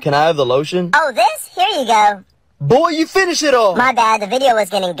 duh. Can I have the lotion? Oh, this? Here you go. Boy, you finish it all. My bad, the video was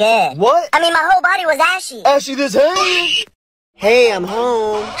getting good. What? I mean, my whole body was ashy. Ashy this hand? Hey, I'm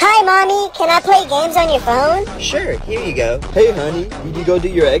home. Hi, Mommy. Can I play games on your phone? Sure, here you go. Hey, honey, did you go do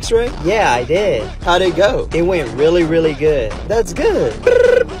your x-ray? Yeah, I did. How'd it go? It went really, really good. That's good.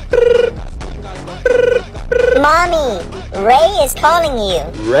 Mommy, Ray is calling you.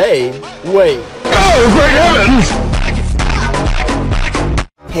 Ray? Wait. Oh, great heavens!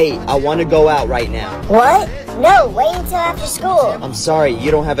 Hey, I want to go out right now. What? No, wait until after school. I'm sorry,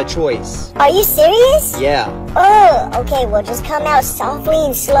 you don't have a choice. Are you serious? Yeah. Oh, okay, well just come out softly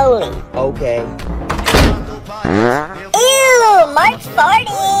and slowly. Okay. Ew, Mark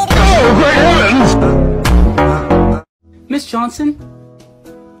farted. Miss Johnson?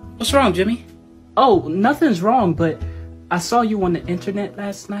 What's wrong, Jimmy? Oh, nothing's wrong, but I saw you on the internet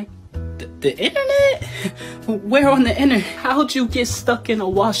last night. The internet? Where on the internet? How'd you get stuck in a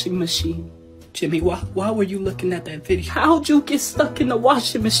washing machine? Jimmy, why were you looking at that video? How'd you get stuck in the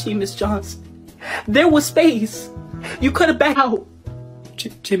washing machine, Miss Johnson? There was space. You could have backed out.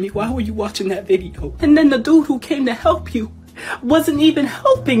 Jimmy, why were you watching that video? And then the dude who came to help you wasn't even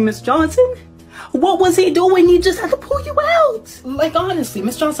helping, Miss Johnson. What was he doing? He just had to pull you out. Like, honestly,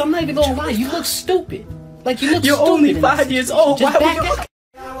 Miss Johnson, I'm not even gonna lie. You look stupid. Like, you look You're stupid. only 5 years old. Just back out.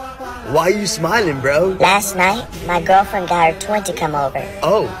 Why are you smiling, bro? Last night, my girlfriend got her twin to come over.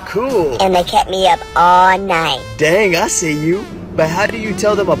 Oh, cool. And they kept me up all night. Dang, I see you. But how do you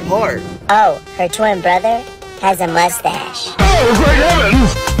tell them apart? Oh, her twin brother has a mustache. Oh, great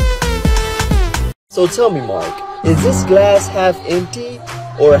heavens! So tell me, Mark, is this glass half empty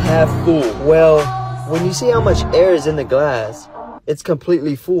or half full? Well, when you see how much air is in the glass, it's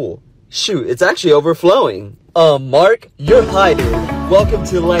completely full. Shoot, it's actually overflowing. Mark, you're pie dude. Welcome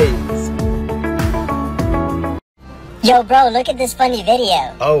to Lay's. Yo, bro, look at this funny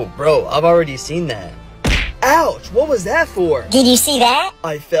video. Oh, bro, I've already seen that. Ouch, what was that for? Did you see that?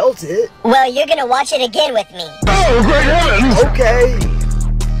 I felt it. Well, you're gonna watch it again with me. Oh, great heavens! Okay.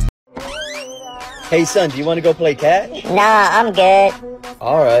 Hey, son, do you want to go play catch? Nah, I'm good.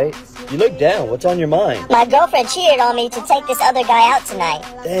 Alright. You look down. What's on your mind? My girlfriend cheated on me to take this other guy out tonight.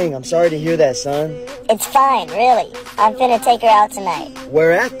 Dang, I'm sorry to hear that, son. It's fine, really. I'm finna take her out tonight.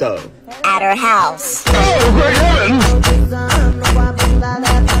 Where at, though? At her house. Oh, great heavens!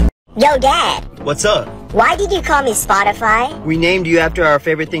 Yo, Dad. What's up? Why did you call me Spotify? We named you after our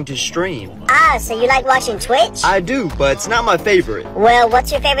favorite thing to stream. Ah, so you like watching Twitch? I do, but it's not my favorite. Well, what's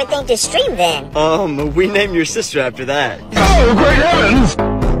your favorite thing to stream then? We named your sister after that. Oh, great heavens!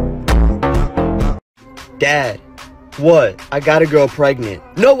 Dad, what? I got a girl pregnant.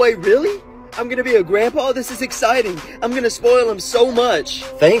 No way, really? I'm gonna be a grandpa? This is exciting. I'm gonna spoil him so much.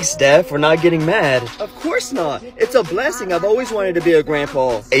 Thanks, Dad, for not getting mad. Of course not. It's a blessing. I've always wanted to be a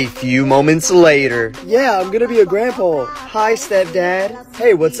grandpa. A few moments later. Yeah, I'm gonna be a grandpa. Hi, stepdad.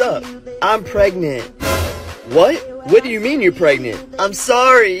 Hey, what's up? I'm pregnant. What? What do you mean you're pregnant? I'm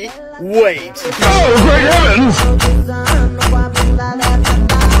sorry. Wait. Oh, great heavens!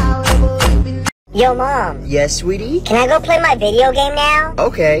 Yo, Mom. Yes, sweetie? Can I go play my video game now?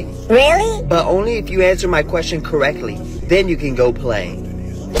 Okay. Really? But only if you answer my question correctly. Then you can go play.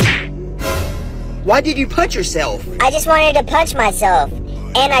 Why did you punch yourself? I just wanted to punch myself.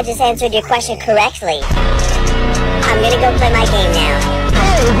 And I just answered your question correctly. I'm gonna go play my game now.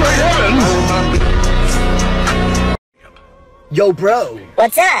 Oh, great heavens! Yo, bro.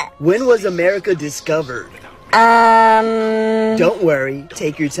 What's up? When was America discovered? Don't worry.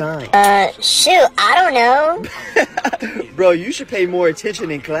 Take your time. Shoot, I don't know. Bro, you should pay more attention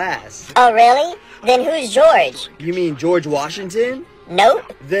in class. Oh, really? Then who's George? You mean George Washington? Nope.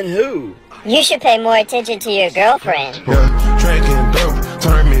 Then who? You should pay more attention to your girlfriend. Ah,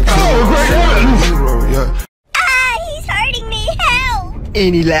 he's hurting me. Help!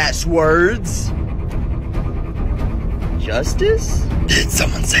 Any last words? Justice? Did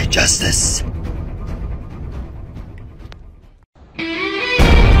someone say justice?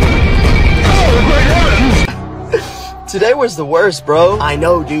 Today was the worst, bro. I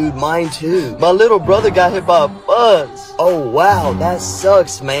know, dude. Mine too. My little brother got hit by a bus. Oh, wow. That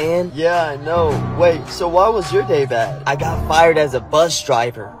sucks, man. Yeah, I know. Wait, so why was your day bad? I got fired as a bus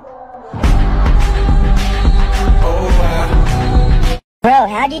driver. Bro,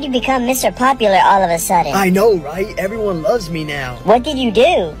 how did you become Mr. Popular all of a sudden? I know, right? Everyone loves me now. What did you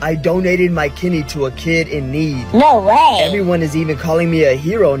do? I donated my kidney to a kid in need. No way. Everyone is even calling me a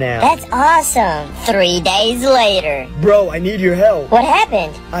hero now. That's awesome. 3 days later. Bro, I need your help. What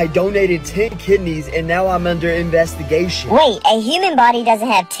happened? I donated 10 kidneys and now I'm under investigation. Wait, a human body doesn't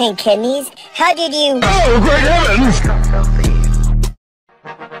have 10 kidneys? How did you... Oh, great heavens!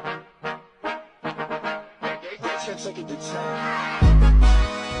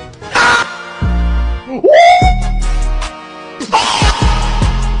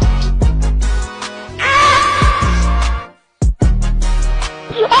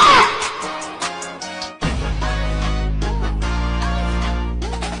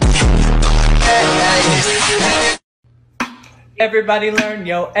 Everybody learn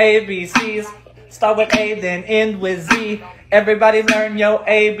your ABCs. Start with A, then end with Z. Everybody learn yo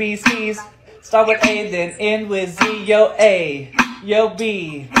ABCs. Start with A, then end with Z. Yo A, yo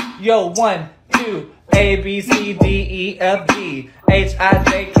B, yo 1, 2, A, B, C, D, E, F, G, H, I,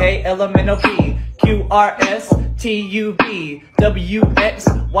 J, K, L, M, N, O, P, Q, R, S, T, U, V, W, X,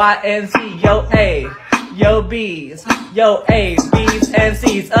 Y, and Z. Yo A, yo B's, yo A's, B's, and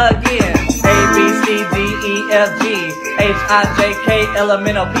C's again. A, B, C, D, E, F, G, H, I, J, K, L, M,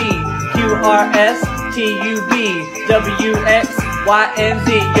 N, O, P, Q, R, S, T, U, V, W, X, Y, and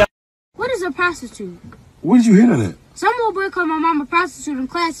Z. Yo. What is a prostitute? Where did you hear that at? Some old boy called my mom a prostitute in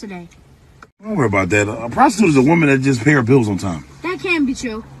class today. Don't worry about that. A prostitute is a woman that just pay her bills on time. That can't be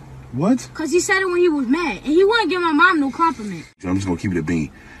true. What? Because he said it when he was mad, and he wouldn't give my mom no compliment. I'm just going to keep it a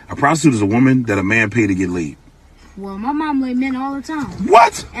bean. A prostitute is a woman that a man paid to get laid. Well, my mom laid men all the time.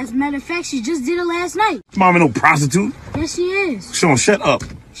 What? As a matter of fact, she just did it last night. Mom ain't no prostitute. Yes, she is. Sean, shut up.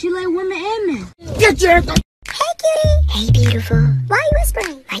 She laid women and men. Get your... Hey, cutie. Hey, beautiful. Why are you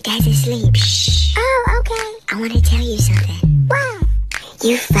whispering? My dad's asleep. Shh. Oh, okay. I want to tell you something. What?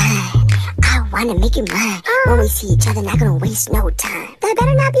 You fine. I want to make you mine. When we see each other, not going to waste no time. That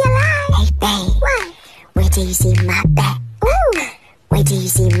better not be a lie. Hey, babe. What? Wait till you see my back. Ooh. Wait till you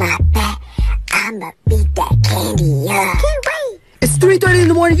see my back. I'ma beat that candy up. Can't wait. It's 3:30 in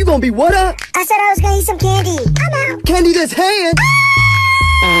the morning. You gonna be what up? I said I was going to eat some candy. I'm out. Candy this hand.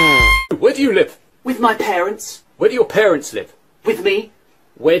 Where do you live? With my parents. Where do your parents live? With me.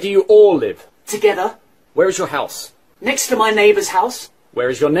 Where do you all live? Together. Where is your house? Next to my neighbor's house. Where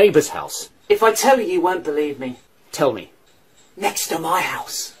is your neighbor's house? If I tell you, you won't believe me. Tell me. Next to my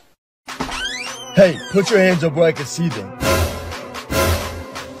house. Hey, put your hands up where I can see them.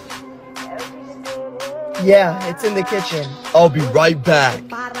 Yeah, it's in the kitchen. I'll be right back.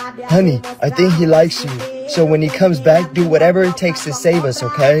 Honey, I think he likes you. So when he comes back, do whatever it takes to save us,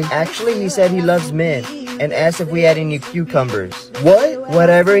 okay? Actually, he said he loves men and asked if we had any cucumbers. What?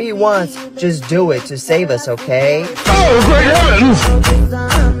 Whatever he wants, just do it to save us, okay? Oh, great heavens!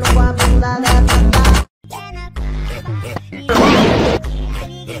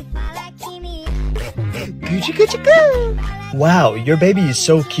 Gucci, Gucci, goo! Wow, your baby is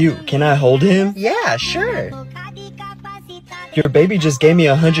so cute. Can I hold him? Yeah, sure. Your baby just gave me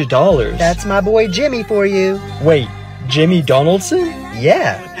 $100. That's my boy Jimmy for you. Wait, Jimmy Donaldson?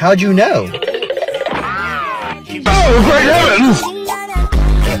 Yeah, how'd you know? Oh, great heavens!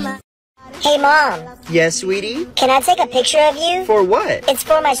 Hey, Mom. Yes, sweetie? Can I take a picture of you? For what? It's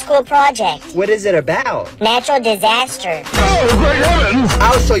for my school project. What is it about? Natural disaster. Oh, great heavens!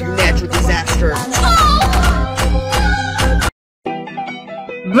 I'll show you natural disaster.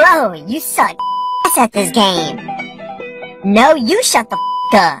 Bro, you suck ass at this game. No, you shut the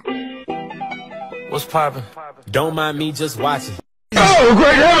up. What's poppin'? Don't mind me just watching. Oh,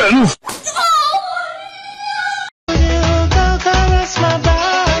 great heavens!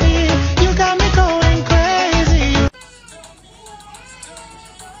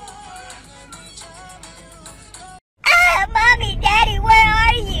 Mommy, Daddy, where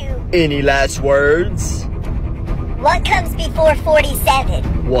are you? Any last words? What comes before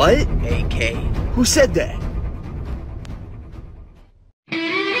 47? What? AK. Who said that?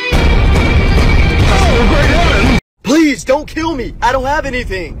 Oh, great heavens! Please, don't kill me. I don't have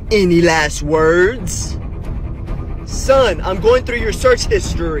anything. Any last words? Son, I'm going through your search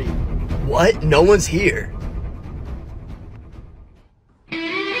history. What? No one's here. Oh,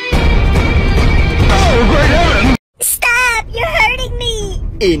 great heavens! Stop! You're hurting me!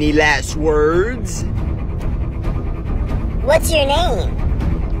 Any last words? What's your name?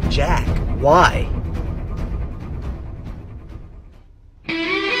 Jack. Why? Oh,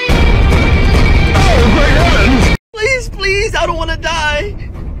 great heavens! Please, please, I don't want to die.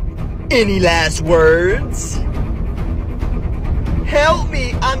 Any last words? Help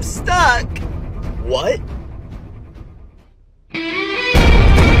me, I'm stuck. What? Oh,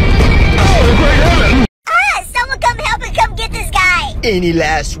 great heavens! Someone come help and come get this guy! Any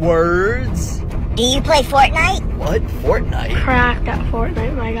last words? Do you play Fortnite? What? Fortnite? Cracked at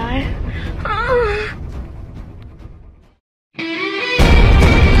Fortnite, my guy. Oh,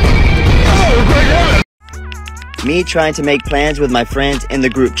 great heavens! Me trying to make plans with my friends in the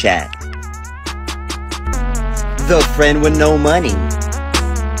group chat. The friend with no money.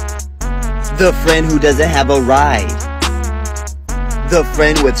 The friend who doesn't have a ride. The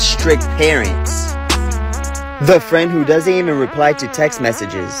friend with strict parents. The friend who doesn't even reply to text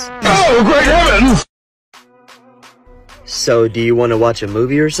messages. Oh, great heavens! So, do you want to watch a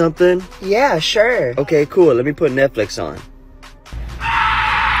movie or something? Yeah, sure. Okay, cool. Let me put Netflix on.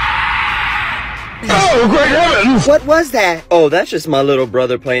 Oh, great heavens! What was that? Oh, that's just my little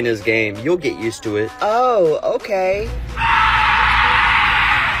brother playing his game. You'll get used to it. Oh, okay.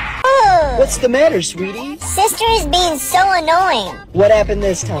 What's the matter, sweetie? Sister is being so annoying. What happened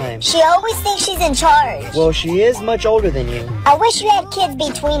this time? She always thinks she's in charge. Well, she is much older than you. I wish you had kids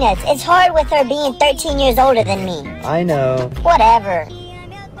between us. It's hard with her being 13 years older than me. I know. Whatever.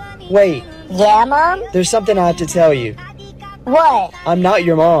 Wait. Yeah, Mom? There's something I have to tell you. What? I'm not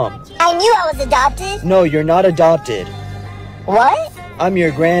your mom. I knew I was adopted. No, you're not adopted. What? I'm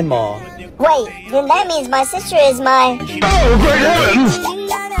your grandma. Wait, then that means my sister is my... Oh, great heavens!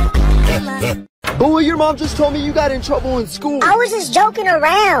 Boy, your mom just told me you got in trouble in school. I was just joking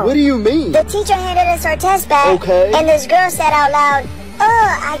around. What do you mean? The teacher handed us our test back. Okay. And this girl said out loud,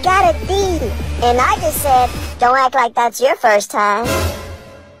 "Oh, I got a D." And I just said, "Don't act like that's your first time."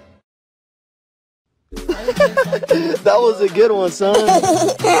 That was a good one, son.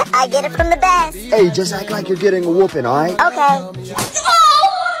 I get it from the best. Hey, just act like you're getting a whooping, alright? Okay.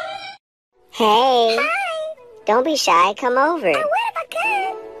 Hey. Hi. Don't be shy. Come over. I would if I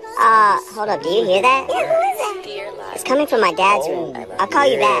could. Hold up. Do you hear that? Yeah, who is that? It's coming from my dad's room. I'll call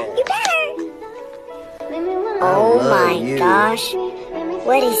you back. You better. Oh my gosh.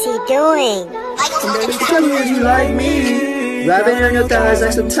 What is he doing? Tell me if you like me. Wrapping on your thighs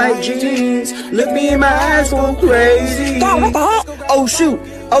like some tight jeans. Look me in my eyes, go crazy. Dad, what the heck? Oh shoot,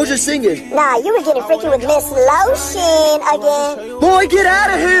 I was just singing. Nah, you were getting freaky with Miss Lotion again. Boy, get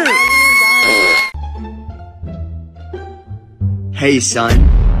out of here! Hey, son.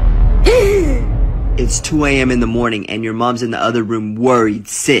 It's 2 a.m. in the morning and your mom's in the other room worried,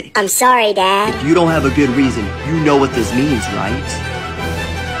 sick. I'm sorry, Dad. If you don't have a good reason, you know what this means, right?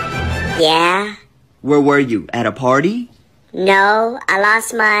 Yeah? Where were you? At a party? No, I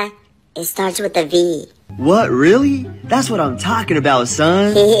lost my... It starts with a V. What, really? That's what I'm talking about,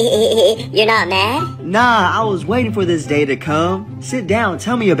 son. You're not mad? Nah, I was waiting for this day to come. Sit down,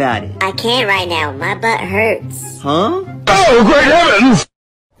 tell me about it. I can't right now. My butt hurts. Huh? Oh, great heavens!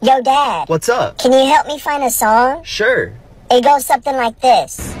 Yo, Dad. What's up? Can you help me find a song? Sure. It goes something like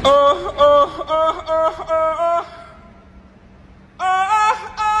this.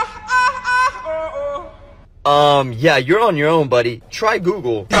 Yeah, you're on your own, buddy. Try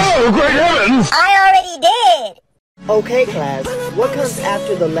Google. Oh, great heavens! I already did. Okay, class. What comes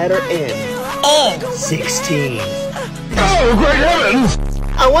after the letter N? N. 16. Oh, great heavens!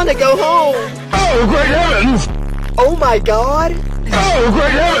 I want to go home. Oh, great heavens! Oh my God. Oh,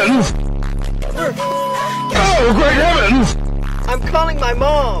 great heavens! Oh, great heavens! I'm calling my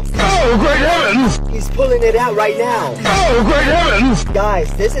mom. Oh, great heavens! He's pulling it out right now. Oh, great heavens!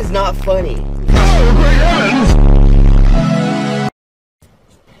 Guys, this is not funny. Oh, great heavens!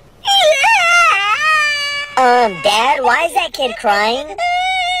 Dad, why is that kid crying?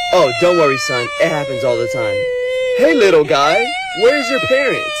 Oh, don't worry, son. It happens all the time. Hey, little guy. Where's your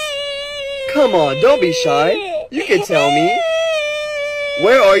parents? Come on, don't be shy. You can tell me.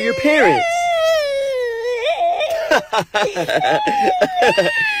 Where are your parents?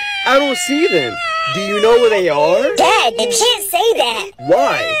 I don't see them. Do you know where they are? Dad, you can't say that.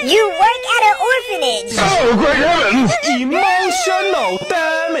 Why? You work at an orphanage. Oh, great heavens! Emotional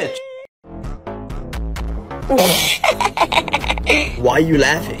damage. Why are you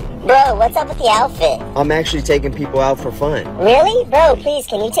laughing? Bro, what's up with the outfit? I'm actually taking people out for fun. Really? Bro, please,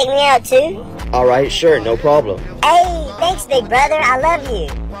 can you take me out too? Alright, sure, no problem. Hey, thanks, big brother. I love you.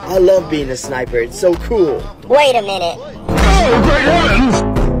 I love being a sniper. It's so cool. Wait a minute. Oh, great heavens!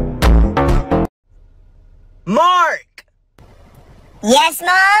 Mark! Yes,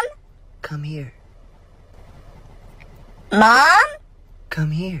 Mom? Come here. Mom?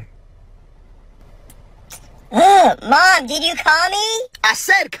 Come here. Mom, did you call me? I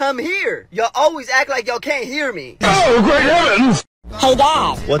said come here. Y'all always act like y'all can't hear me. Oh, great heavens! Hey,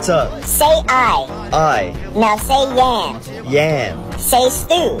 Dad. What's up? Say I. Now say yam. Yam. Say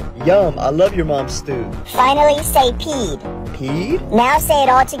stew. Yum. I love your mom's stew. Finally, say peed. Peed? Now say it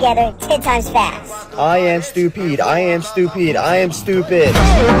all together 10 times fast. I am stupid. I am stupid. I am stupid.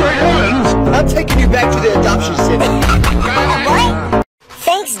 Oh, great heavens! I'm taking you back to the adoption center. What?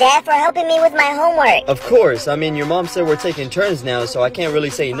 Thanks, Dad, for helping me with my homework. Of course. I mean, your mom said we're taking turns now, so I can't really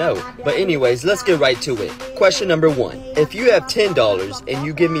say no. But anyways, let's get right to it. Question number 1. If you have $10 and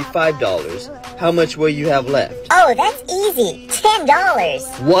you give me $5, how much will you have left? Oh, that's easy.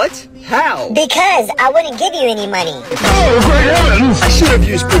 $10. What? How? Because I wouldn't give you any money. Oh, great heavens! I should have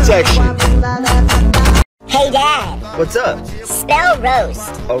used protection. Hey, Dad. What's up? Spell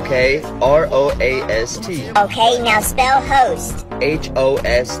roast. Okay, R-O-A-S-T. Okay, now spell host.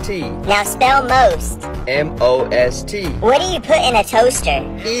 H-O-S-T. Now spell most. M-O-S-T. What do you put in a toaster?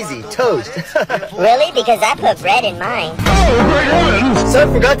 Easy, toast. Really? Because I put bread in mine.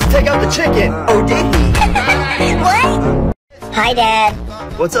 Son forgot to take out the chicken. Oh, did he? What? Hi, Dad.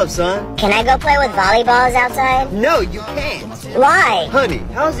 What's up, son? Can I go play with volleyballs outside? No, you can't. Why? Honey,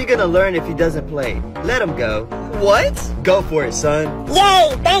 how's he gonna learn if he doesn't play? Let him go. What? Go for it, son.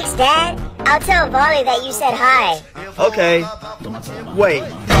 Yay, thanks, Dad. I'll tell Volley that you said hi. Okay. Wait.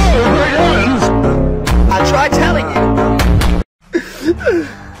 I tried telling you.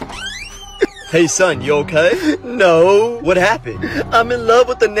 Hey, son, you okay? No. What happened? I'm in love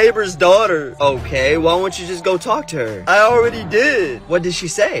with the neighbor's daughter. Okay, why won't you just go talk to her? I already did. What did she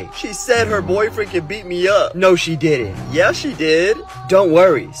say? She said her boyfriend could beat me up. No, she didn't. Yeah, she did. Don't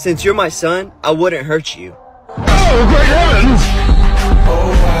worry. Since you're my son, I wouldn't hurt you. Oh, great heavens!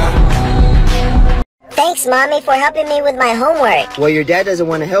 Thanks, Mommy, for helping me with my homework. Well, your dad doesn't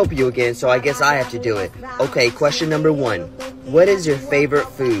want to help you again, so I guess I have to do it. Okay, question number 1. What is your favorite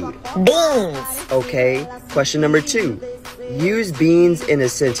food? Beans. Okay, question number 2. Use beans in a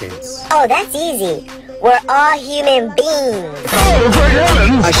sentence. Oh, that's easy. We're all human beings. Oh, great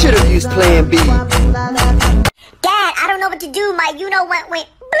heavens! I should have used plan B. Dad, I don't know what to do. My you-know-what went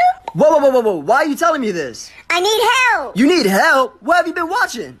bloop. Whoa. Why are you telling me this? I need help. You need help? What have you been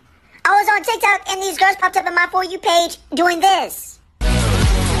watching? I was on TikTok and these girls popped up on my For You page doing this.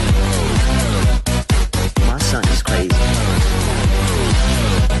 My son is crazy.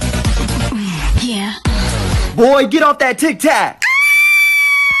 Yeah. Boy, get off that tic-tac!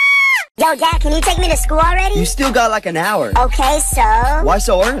 Yo, Dad, can you take me to school already? You still got like an hour. Okay, so? Why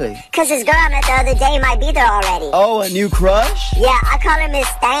so early? Cause this girl I met the other day might be there already. Oh, a new crush? Yeah, I call her Miss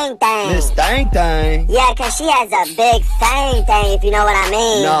Thang Thang. Miss Thang Thang? Yeah, cause she has a big thang thang, if you know what I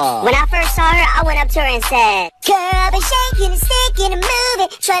mean. Nah. When I first saw her, I went up to her and said, girl, I've been shaking and sticking and moving,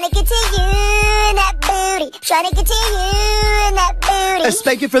 trying to get to you and that booty, trying to get to you and that booty. And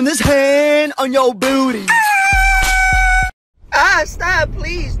spank it from this hand on your booty. Ah, stop,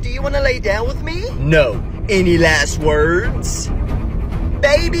 please. Do you want to lay down with me? No. Any last words?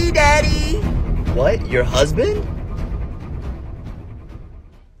 Baby daddy. What, your husband?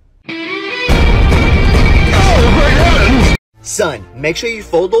 Son, make sure you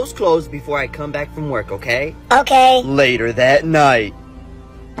fold those clothes before I come back from work, okay? Okay. Later that night.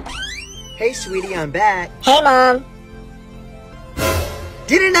 Hey, sweetie, I'm back. Hey, Mom.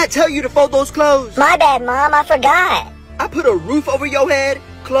 Didn't I tell you to fold those clothes? My bad, Mom. I forgot. I put a roof over your head,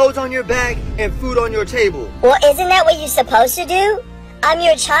 clothes on your back, and food on your table. Well, isn't that what you're supposed to do? I'm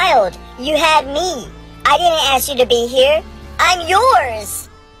your child. You had me. I didn't ask you to be here. I'm yours.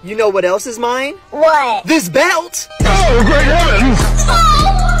 You know what else is mine? What? This belt! Oh, great heavens!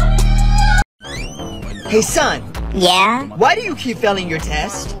 Hey, son. Yeah? Why do you keep failing your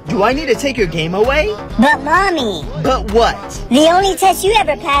test? Do I need to take your game away? But, Mommy. But what? The only test you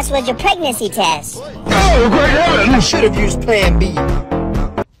ever passed was your pregnancy test. Oh, great heavens! I should have used plan B.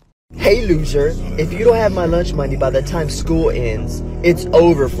 Hey, loser. If you don't have my lunch money by the time school ends, it's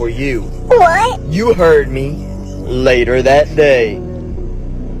over for you. What? You heard me. Later that day.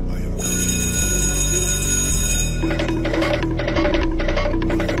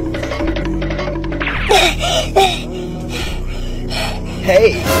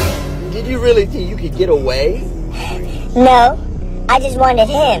 Hey, did you really think you could get away? No, I just wanted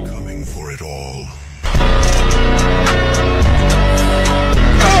him. Coming for it all.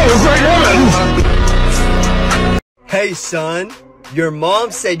 Oh, great heavens! Hey, son. Your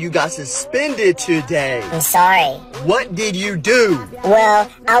mom said you got suspended today. I'm sorry. What did you do? Well,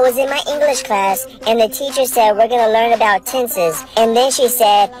 I was in my English class, and the teacher said we're going to learn about tenses. And then she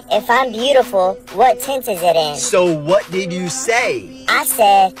said, if I'm beautiful, what tense is it in? So what did you say? I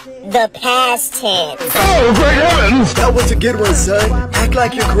said, the past tense. Oh, great heavens! That was a good one, son. Act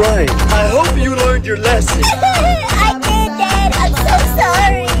like you're crying. I hope you learned your lesson. I did, Dad. I'm so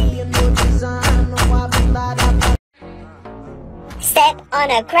sorry. Step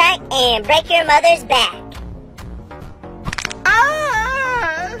on a crack and break your mother's back.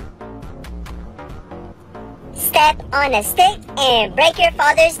 Ah! Step on a stick and break your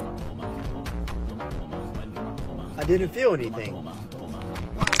father's... I didn't feel anything.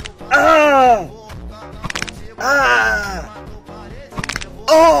 Ah! Ah!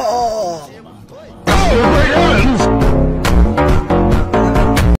 Oh!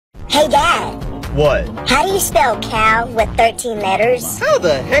 Hey, Dad. What? How do you spell cow with 13 letters? How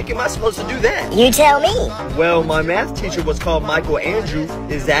the heck am I supposed to do that? You tell me. Well, my math teacher was called Michael Andrew.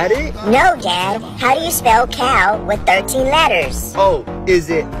 Is that it? No, Dad. How do you spell cow with 13 letters? Oh, is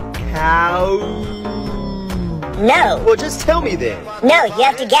it cow? No. Well, just tell me then. No, you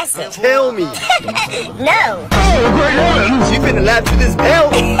have to guess it. Tell me. No. Oh, great heavens! You finna laugh through this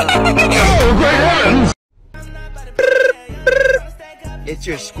bell? Oh, great heavens! It's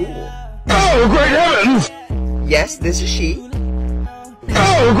your school. Oh, great heavens! Yes, this is she.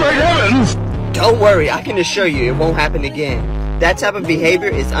 Oh, great heavens! Don't worry, I can assure you it won't happen again. That type of behavior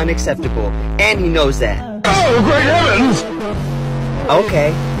is unacceptable, and he knows that. Oh, great heavens!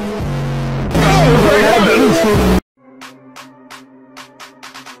 Okay. Oh, great heavens!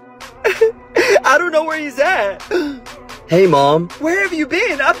 I don't know where he's at. Hey, Mom. Where have you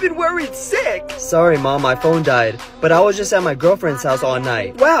been? I've been worried sick. Sorry, Mom, my phone died, but I was just at my girlfriend's house all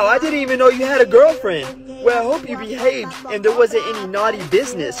night. Wow, I didn't even know you had a girlfriend. Well, I hope you behaved and there wasn't any naughty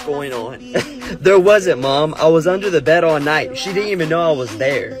business going on. There wasn't, Mom. I was under the bed all night. She didn't even know I was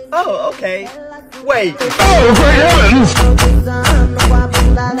there. Oh, okay. Wait. Oh, great heavens!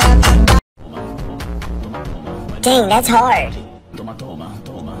 Dang, that's hard.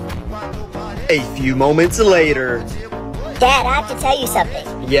 A few moments later. Dad, I have to tell you something.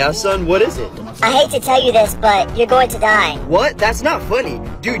 Yeah, son, what is it? I hate to tell you this, but you're going to die. What? That's not funny.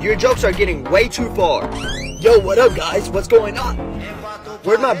 Dude, your jokes are getting way too far. Yo, what up, guys? What's going on?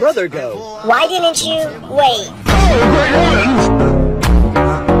 Where'd my brother go? Why didn't you... Wait. Oh, great heavens!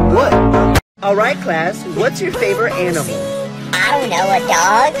 What? Alright, class, what's your favorite animal? I don't know, a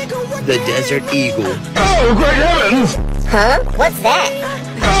dog? The desert eagle. Oh, great heavens! Huh? What's that?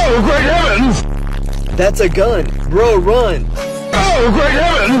 Oh, great heavens! That's a gun. Bro, run. Oh, great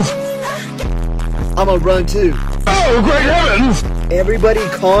heavens! I'ma run too. Oh, great heavens! Everybody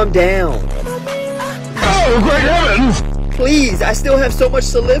calm down. Oh, great heavens! Please, I still have so much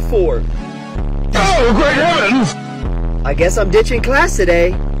to live for. Oh, great heavens! I guess I'm ditching class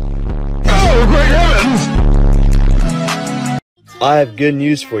today. Oh, great heavens! I have good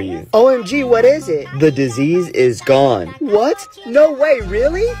news for you. OMG, what is it? The disease is gone. What? No way,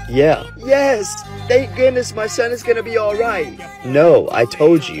 really? Yeah. Yes. Thank goodness my son is gonna be alright. No, I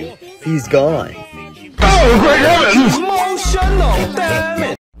told you. He's gone. Oh, great heavens! Emotional,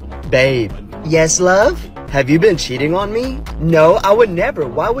 damn it! Babe. Yes, love? Have you been cheating on me? No, I would never.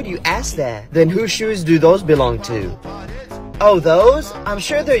 Why would you ask that? Then whose shoes do those belong to? Oh, those? I'm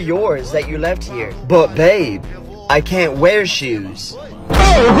sure they're yours that you left here. But babe, I can't wear shoes.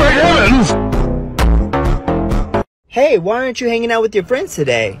 Oh, great heavens! Hey, why aren't you hanging out with your friends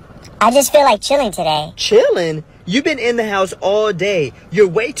today? I just feel like chilling today. Chilling? You've been in the house all day. You're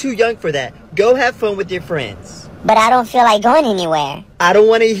way too young for that. Go have fun with your friends. But I don't feel like going anywhere. I don't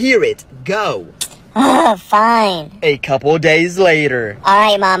want to hear it. Go. Fine. A couple days later.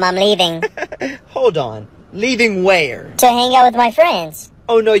 Alright, Mom, I'm leaving. Hold on. Leaving where? To hang out with my friends.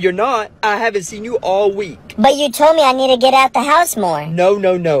 Oh, no, you're not. I haven't seen you all week. But you told me I need to get out the house more. No,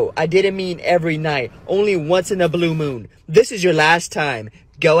 no, no. I didn't mean every night. Only once in a blue moon. This is your last time.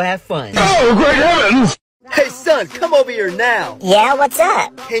 Go have fun. Oh, great heavens! Hey, son, come over here now. Yeah, what's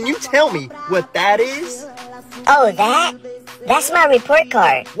up? Can you tell me what that is? Oh, that? That's my report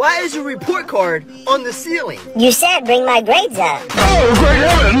card. Why is your report card on the ceiling? You said bring my grades up. Oh, great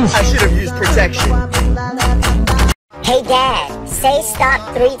heavens! I should have used protection. Hey, Dad, say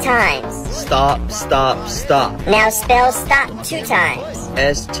stop 3 times. Stop, stop, stop. Now spell stop 2 times.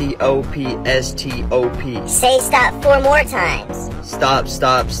 S-T-O-P, S-T-O-P. Say stop 4 more times. Stop,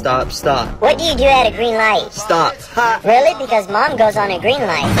 stop, stop, stop. What do you do at a green light? Stop. Ha! Really? Because Mom goes on a green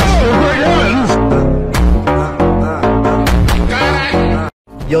light. Oh, great heavens!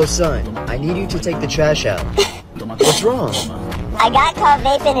 Yo, son, I need you to take the trash out. What's wrong? I got caught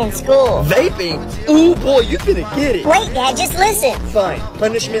vaping in school. Vaping? Ooh, boy, you finna get it. Wait, Dad, just listen. Fine.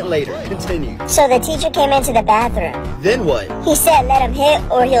 Punishment later. Continue. So the teacher came into the bathroom. Then what? He said let him hit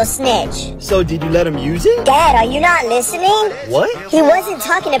or he'll snitch. So did you let him use it? Dad, are you not listening? What? He wasn't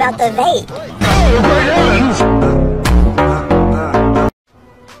talking about the vape. Oh, great heavens!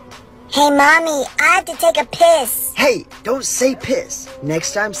 Hey, Mommy, I have to take a piss. Hey, don't say piss.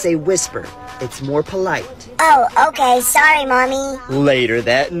 Next time, say whisper. It's more polite. Oh, okay. Sorry, Mommy. Later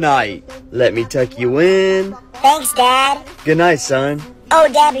that night. Let me tuck you in. Thanks, Dad. Good night, son. Oh,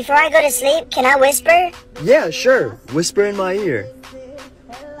 Dad, before I go to sleep, can I whisper? Yeah, sure. Whisper in my ear.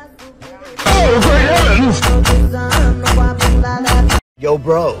 Oh, great heavens! Yo,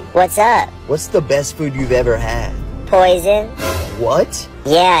 bro. What's up? What's the best food you've ever had? Poison. What?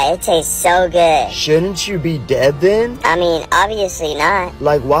 Yeah, it tastes so good. Shouldn't you be dead then? I mean, obviously not.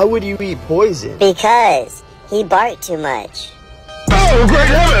 Like, why would you eat poison? Because he barked too much. Oh, great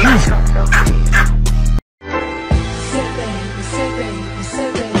heavens!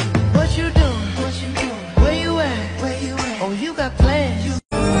 What you doing? Where you at? Oh, you got plans.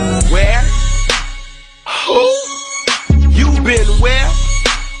 Where? Who?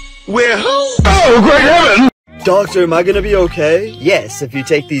 Where who? Oh, great heaven! Doctor, am I gonna be okay? Yes, if you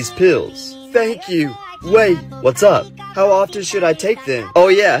take these pills. Thank you. Wait, what's up? How often should I take them? Oh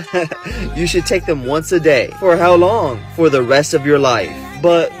yeah, you should take them once a day. For how long? For the rest of your life.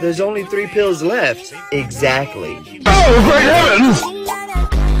 But there's only 3 pills left. Exactly. Oh, great heavens!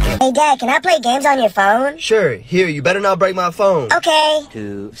 Hey, Dad, can I play games on your phone? Sure, here, you better not break my phone. Okay.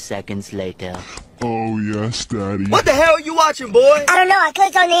 2 seconds later. Oh, yes, Daddy. What the hell are you watching, boy? I don't know, I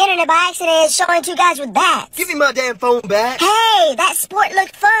clicked on the internet by accident and it's showing 2 guys with bats. Give me my damn phone back. Hey, that sport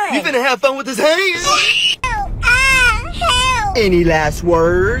looked fun. You finna have fun with his hands. Help! Help! Any last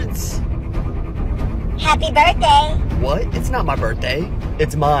words? Happy birthday. What? It's not my birthday.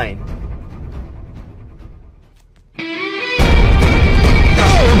 It's mine.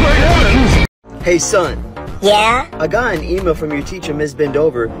 Hey son. Yeah? I got an email from your teacher, Miss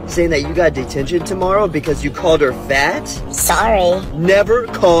Bendover, saying that you got detention tomorrow because you called her fat. Sorry. Never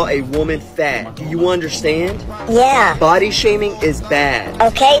call a woman fat. Do you understand? Yeah. Body shaming is bad.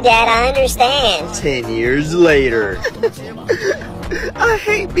 Okay, Dad, I understand. 10 years later. I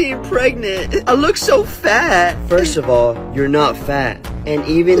hate being pregnant. I look so fat. First of all, you're not fat. And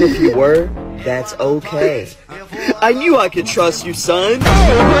even if you were, that's okay. I knew I could trust you, son.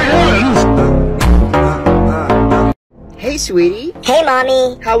 Hey, sweetie. Hey,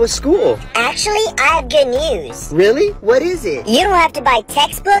 Mommy. How was school? Actually, I have good news. Really? What is it? You don't have to buy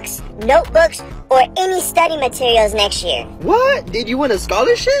textbooks, notebooks, or any study materials next year. What? Did you win a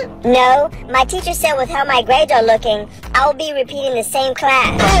scholarship? No, my teacher said with how my grades are looking, I will be repeating the same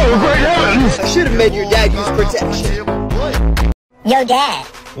class. Oh, great heavens! I should have made your dad use protection. Yo, Dad.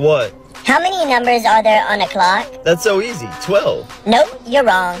 What? How many numbers are there on a clock? That's so easy. 12. Nope, you're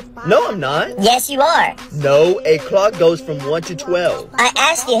wrong. No, I'm not. Yes, you are. No, a clock goes from 1 to 12. I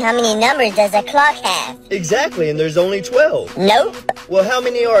asked you how many numbers does a clock have? Exactly, and there's only 12. Nope. Well, how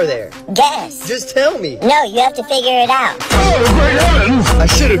many are there? Guess. Just tell me. No, you have to figure it out. Oh, great heavens! I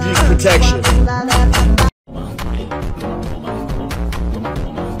should have used protection.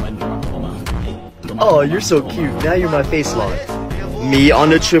 Oh, you're so cute. Now you're my face lock. Me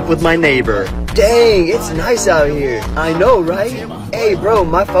on a trip with my neighbor. Dang, it's nice out here. I know, right? Hey, bro,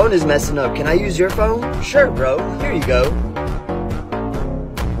 my phone is messing up. Can I use your phone? Sure, bro. Here you go.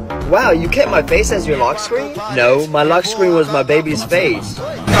 Wow, you kept my face as your lock screen? No, my lock screen was my baby's face.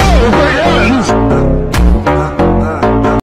 Oh, great heavens!